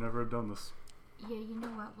you we should never have done this. Yeah, you know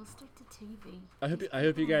what? We'll stick to TV. I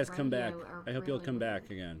hope you on guys come back. radio are I hope you'll really come weird. back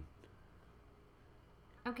again.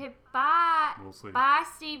 Okay, bye. We'll see. Bye,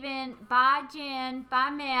 Stephen. Bye, Jen. Bye,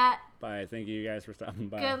 Matt. Bye. Thank you guys for stopping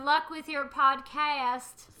by. Good luck with your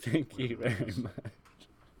podcast. Thank you very much.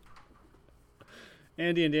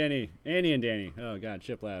 Andy and Danny. Oh God,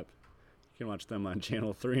 Shiplap. You can watch them on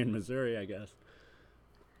Channel 3 in Missouri, I guess.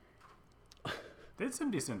 They had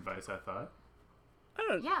some decent advice, I thought. I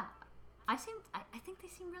don't. Yeah, I think they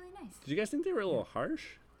seem really nice. Did you guys think they were a little harsh?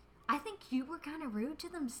 I think you were kind of rude to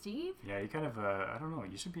them, Steve. Yeah, you kind of, I don't know,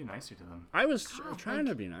 you should be nicer to them. I was God, trying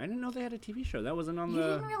to be nice. I didn't know they had a TV show. That wasn't on You the.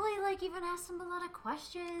 didn't really even ask them a lot of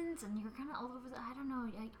questions, and you were kind of all over the. I don't know.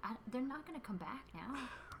 They're not gonna come back now.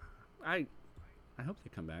 I hope they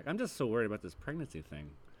come back. I'm just so worried about this pregnancy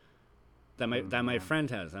thing. That my friend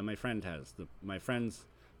has. My friend's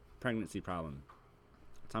pregnancy problem.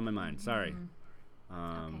 It's on my mind. Sorry.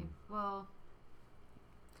 Okay. Well.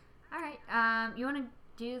 All right. You want to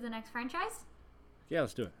do the next franchise? Yeah,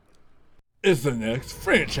 let's do it. It's the next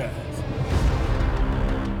franchise.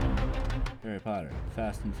 Harry Potter,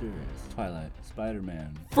 Fast and Furious, Twilight,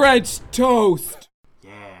 Spider-Man. French toast.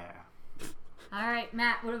 Yeah. All right,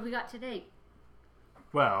 Matt. What have we got today?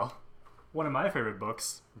 Well, one of my favorite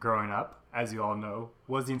books growing up, as you all know,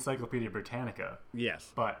 was the Encyclopedia Britannica.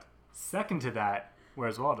 Yes. But second to that,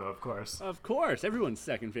 Where's Waldo, of course. Of course, everyone's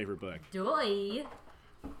second favorite book. Doy.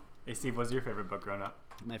 Hey, Steve, what's your favorite book growing up?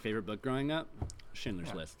 My favorite book growing up,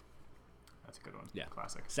 Schindler's List. That's a good one. Yeah.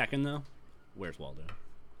 Classic. Second though, Where's Waldo?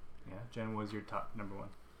 Yeah. Jen, what was your top number one?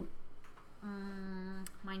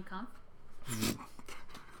 Mein Kampf.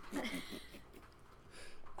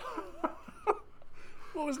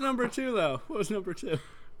 What was number two though? What was number two?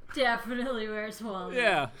 Definitely Where's Waldo.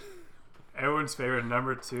 Yeah, Everyone's favorite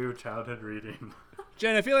number two childhood reading.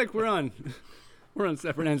 Jen, I feel like we're on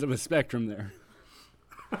separate ends of a spectrum there.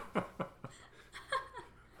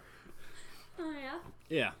 Oh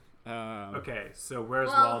yeah. Yeah. Okay, so Where's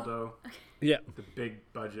Well- Waldo? Yeah. The big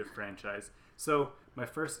budget franchise. So my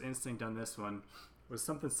first instinct on this one was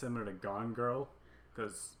something similar to Gone Girl,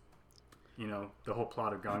 because, you know, the whole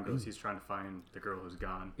plot of Gone Girl is he's trying to find the girl who's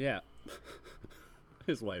gone. Yeah.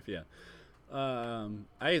 His wife, yeah.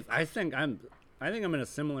 I think I'm in a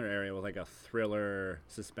similar area with like a thriller,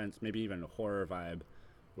 suspense, maybe even a horror vibe,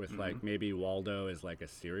 with like maybe Waldo is like a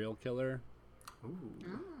serial killer, Ooh.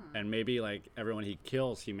 and maybe like everyone he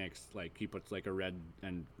kills, he puts like a red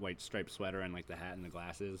and white striped sweater and like the hat and the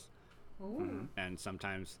glasses, and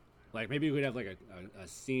sometimes like maybe we could have like a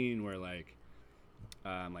scene where like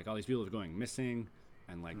all these people are going missing,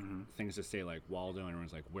 and like things just say like Waldo, and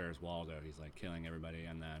everyone's like, where's Waldo? He's like killing everybody,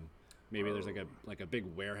 and then maybe there's like a big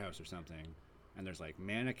warehouse or something, and there's like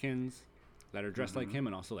mannequins that are dressed like him,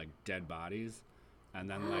 and also like dead bodies, and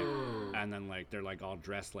then like they're like all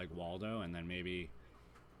dressed like Waldo, and then maybe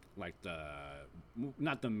like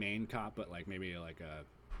not the main cop, but like maybe like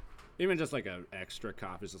even just like a extra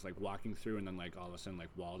cop is just like walking through, and then like all of a sudden like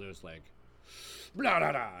Waldo's like blah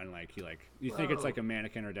blah blah, and like he like you think it's like a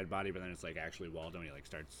mannequin or a dead body, but then it's like actually Waldo, and he like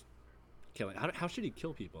starts killing. How should he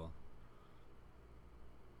kill people?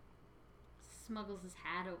 Smuggles his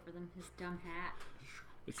hat over them, his dumb hat.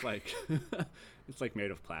 It's like it's like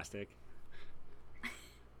made of plastic.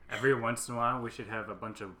 Every once in a while, we should have a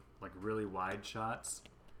bunch of like really wide shots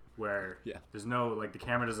where Yeah. there's no, like, the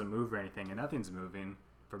camera doesn't move or anything and nothing's moving,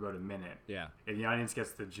 for about a minute. Yeah. And the audience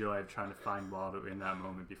gets the joy of trying to find Waldo in that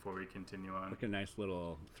moment before we continue on. Like a nice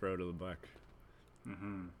little throw to the buck.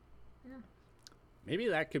 Mm-hmm. Yeah. Maybe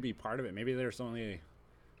that could be part of it. Maybe there's only,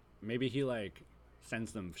 maybe he like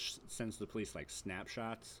sends the police like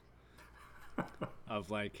snapshots of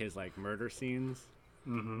like his like murder scenes,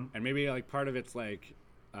 and maybe like part of it's like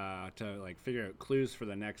to like figure out clues for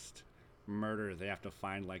the next murder. They have to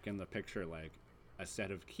find like in the picture like a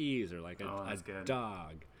set of keys or like a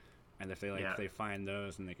dog, and if they like they find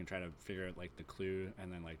those, and they can try to figure out like the clue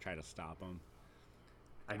and then like try to stop them.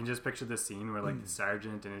 I can just picture the scene where like the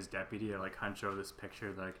sergeant and his deputy are like hunched over this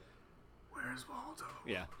picture, like, "Where's Waldo?"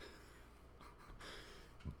 Yeah.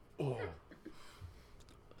 Oh.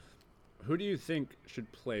 Who do you think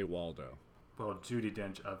should play Waldo? Well, Judi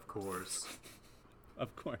Dench, of course.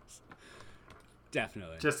 Of course.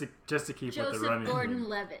 Definitely. Just to keep with the Joseph running.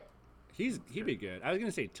 Gordon-Levitt. He'd be good. I was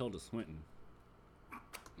gonna say Tilda Swinton.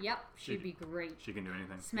 Yep, she'd be great. She can do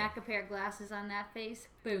anything. Smack a pair of glasses on that face.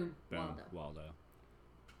 Boom. Waldo.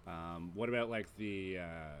 What about like the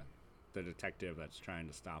detective that's trying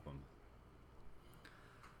to stop him?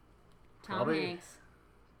 Tom Hanks.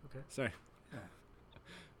 Okay. Sorry. Yeah.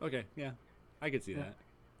 Okay, yeah. I could see Yeah. that.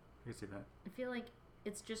 I can see that. I feel like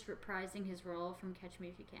it's just reprising his role from Catch Me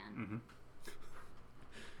If You Can. Mm-hmm.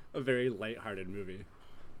 A very lighthearted movie.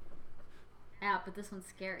 Yeah, but this one's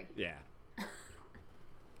scary. Yeah.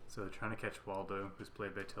 So they're trying to catch Waldo, who's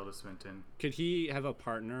played by Tilda Swinton. Could he have a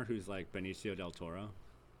partner who's like Benicio del Toro,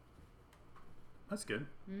 That's good.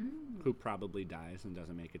 who probably dies and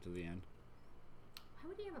doesn't make it to the end? Why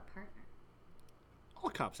would he have a partner? All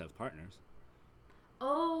cops have partners.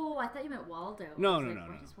 Oh, I thought you meant Waldo. No, I was no, like, no,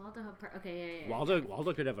 why no. does Waldo have okay, yeah.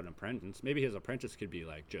 Waldo could have an apprentice. Maybe his apprentice could be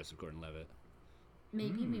like Joseph Gordon-Levitt.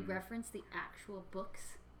 Maybe we reference the actual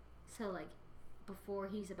books. So, like, before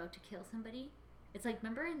he's about to kill somebody. It's like,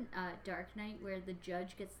 remember in Dark Knight where the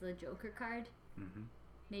judge gets the Joker card? Mm-hmm.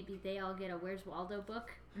 Maybe they all get a Where's Waldo book.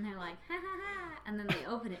 And they're like, ha ha ha. And then they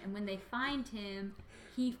open it. And when they find him,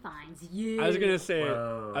 he finds you. I was gonna say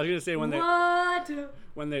What?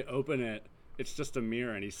 when they open it, it's just a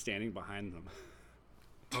mirror and he's standing behind them.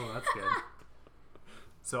 Oh, that's good.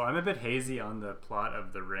 So I'm a bit hazy on the plot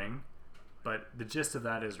of The Ring, but the gist of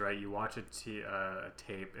that is right. You watch a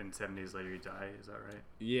tape, and 7 days later you die. Is that right?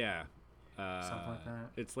 Yeah. Something like that.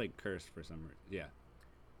 It's like cursed for some reason. Yeah.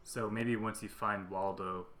 So maybe once you find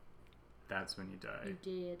Waldo, that's when you die. You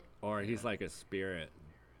did. Or he's like a spirit.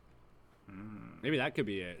 Maybe that could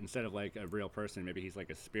be it. Instead of like a real person, maybe he's like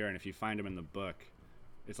a spirit. And if you find him in the book,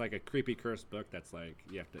 it's like a creepy cursed book that's like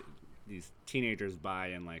these teenagers buy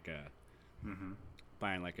in like a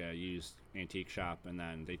used antique shop, and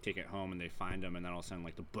then they take it home and they find him, and then all of a sudden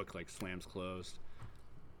like the book like slams closed,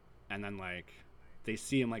 and then like they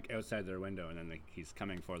see him like outside their window, and then he's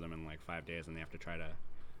coming for them in like 5 days, and they have to try to.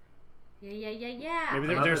 Yeah.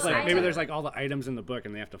 Maybe there's like all the items in the book,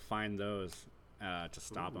 and they have to find those to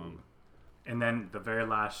stop him. And then the very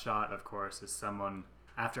last shot, of course, is someone,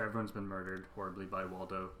 after everyone's been murdered horribly by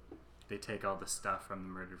Waldo, they take all the stuff from the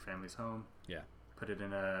murdered family's home, put it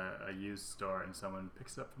in a used store, and someone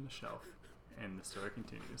picks it up from the shelf, and the story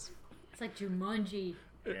continues. It's like Jumanji.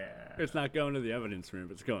 Yeah. It's not going to the evidence room,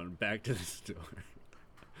 it's going back to the store.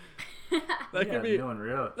 That could be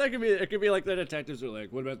unreal. It could be like the detectives are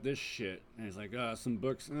like, what about this shit? And he's like, some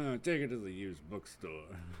books, take it to the used bookstore.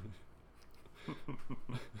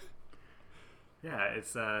 Yeah,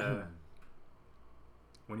 it's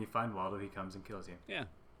when you find Waldo, he comes and kills you. Yeah.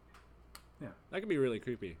 Yeah. That could be really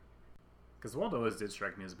creepy. Because Waldo always did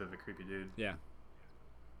strike me as a bit of a creepy dude. Yeah.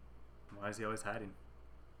 Why is he always hiding?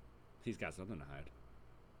 He's got something to hide.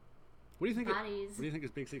 What do you think? Bodies. What do you think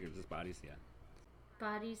his big secret is? Just bodies, yeah.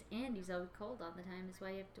 Bodies, and he's always cold all the time. That's why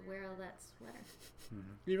you have to wear all that sweater.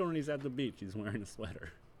 Even when he's at the beach, he's wearing a sweater.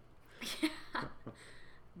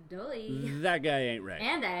 Dolly. That guy ain't right.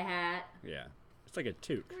 And a hat. Yeah. It's like a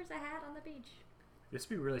toque. Where's a hat on the beach? This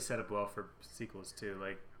would be really set up well for sequels too.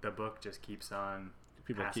 Like the book just keeps on.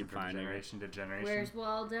 People passing keep from finding generation to generation. Where's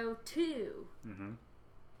Waldo 2? Mm-hmm.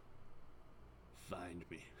 Find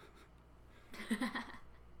me.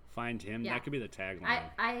 Find him. Yeah. That could be the tagline.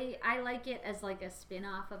 I like it as like a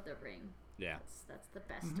spin-off of The Ring. Yeah. That's the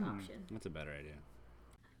best option. That's a better idea.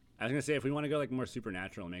 I was gonna say, if we want to go like more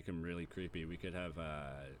supernatural and make him really creepy, we could have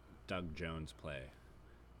Doug Jones play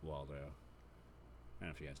Waldo. I don't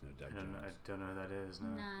know if you guys know Doug Jones. I don't know who that is. No.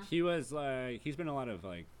 Nah. He was like, he's been in a lot of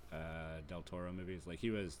like Del Toro movies. Like he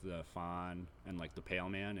was the Fawn and like the Pale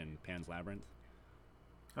Man in Pan's Labyrinth.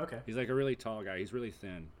 Okay. He's like a really tall guy. He's really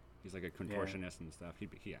thin. He's like a contortionist and stuff. I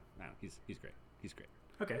don't know, he's great. He's great.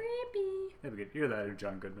 Okay. Creepy. That'd be good. You're that or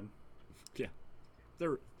John Goodman. Yeah.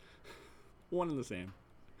 They're one and the same.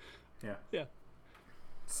 Yeah. Yeah.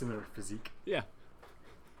 Similar physique. Yeah.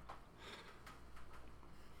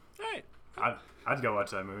 All right. I'd go watch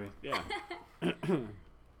that movie. Yeah. Do you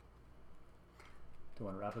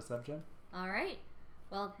want to wrap us up, Jen? All right.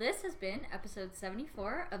 Well, this has been episode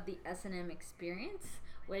 74 of the S&M Experience,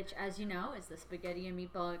 which, as you know, is the spaghetti and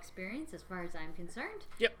meatball experience as far as I'm concerned.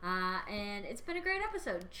 Yep. And it's been a great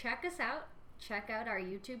episode. Check us out. Check out our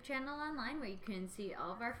YouTube channel online where you can see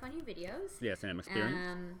all of our funny videos. The S&M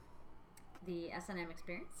Experience. The S&M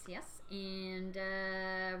Experience, yes. And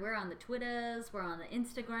we're on the Twitters. We're on the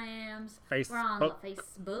Instagrams. We're on the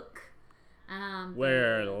Facebook.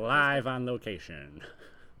 We're live on location.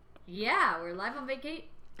 Yeah, we're live on vacation.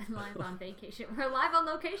 Live on vacation. We're live on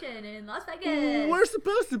location in Las Vegas. We're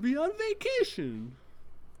supposed to be on vacation.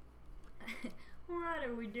 What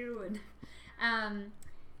are we doing?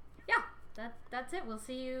 Yeah, that's it. We'll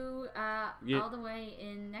see you all the way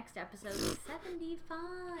in next episode 75.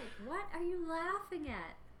 What are you laughing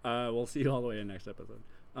at? We'll see you all the way in next episode.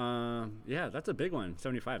 Yeah, that's a big one.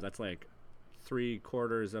 75. That's like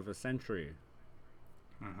 3/4 of a century.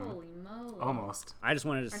 Mm-hmm. Holy moly. Almost. I just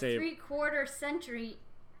wanted to Our say 3/4 century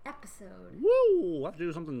episode. woo! We'll have to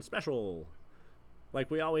do something special,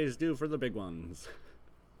 like we always do for the big ones.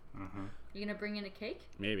 Mm-hmm. You gonna bring in a cake?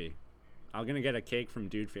 Maybe. I'm gonna get a cake from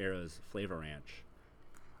Dude Fiero's Flavour Ranch.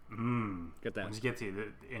 Get that. Once you get to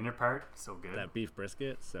the inner part, so good. That beef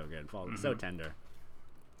brisket, so good. So tender.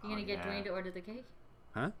 You gonna get yeah. Dwayne to order the cake?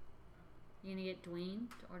 Huh? You gonna get Dwayne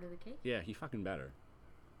to order the cake? Yeah, he fucking better.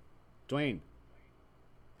 Dwayne,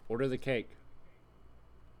 order the cake.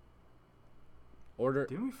 Order.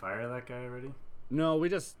 Didn't we fire that guy already? No,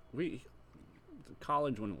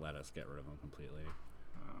 college wouldn't let us get rid of him completely.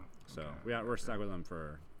 So we're stuck with him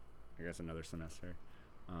for, I guess, another semester.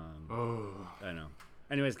 I know.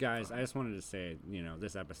 Anyways, guys, I just wanted to say,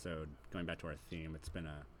 this episode, going back to our theme, it's been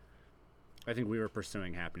I think we were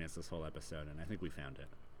pursuing happiness this whole episode, and I think we found it.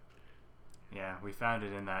 Yeah, we found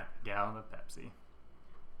it in that gallon of Pepsi.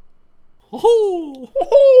 Time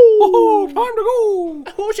to go!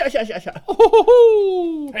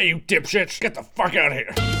 Hey, you dipshits, get the fuck out of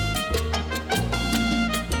here!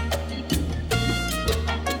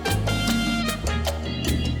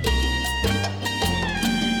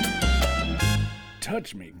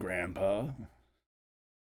 Touch me, Grandpa.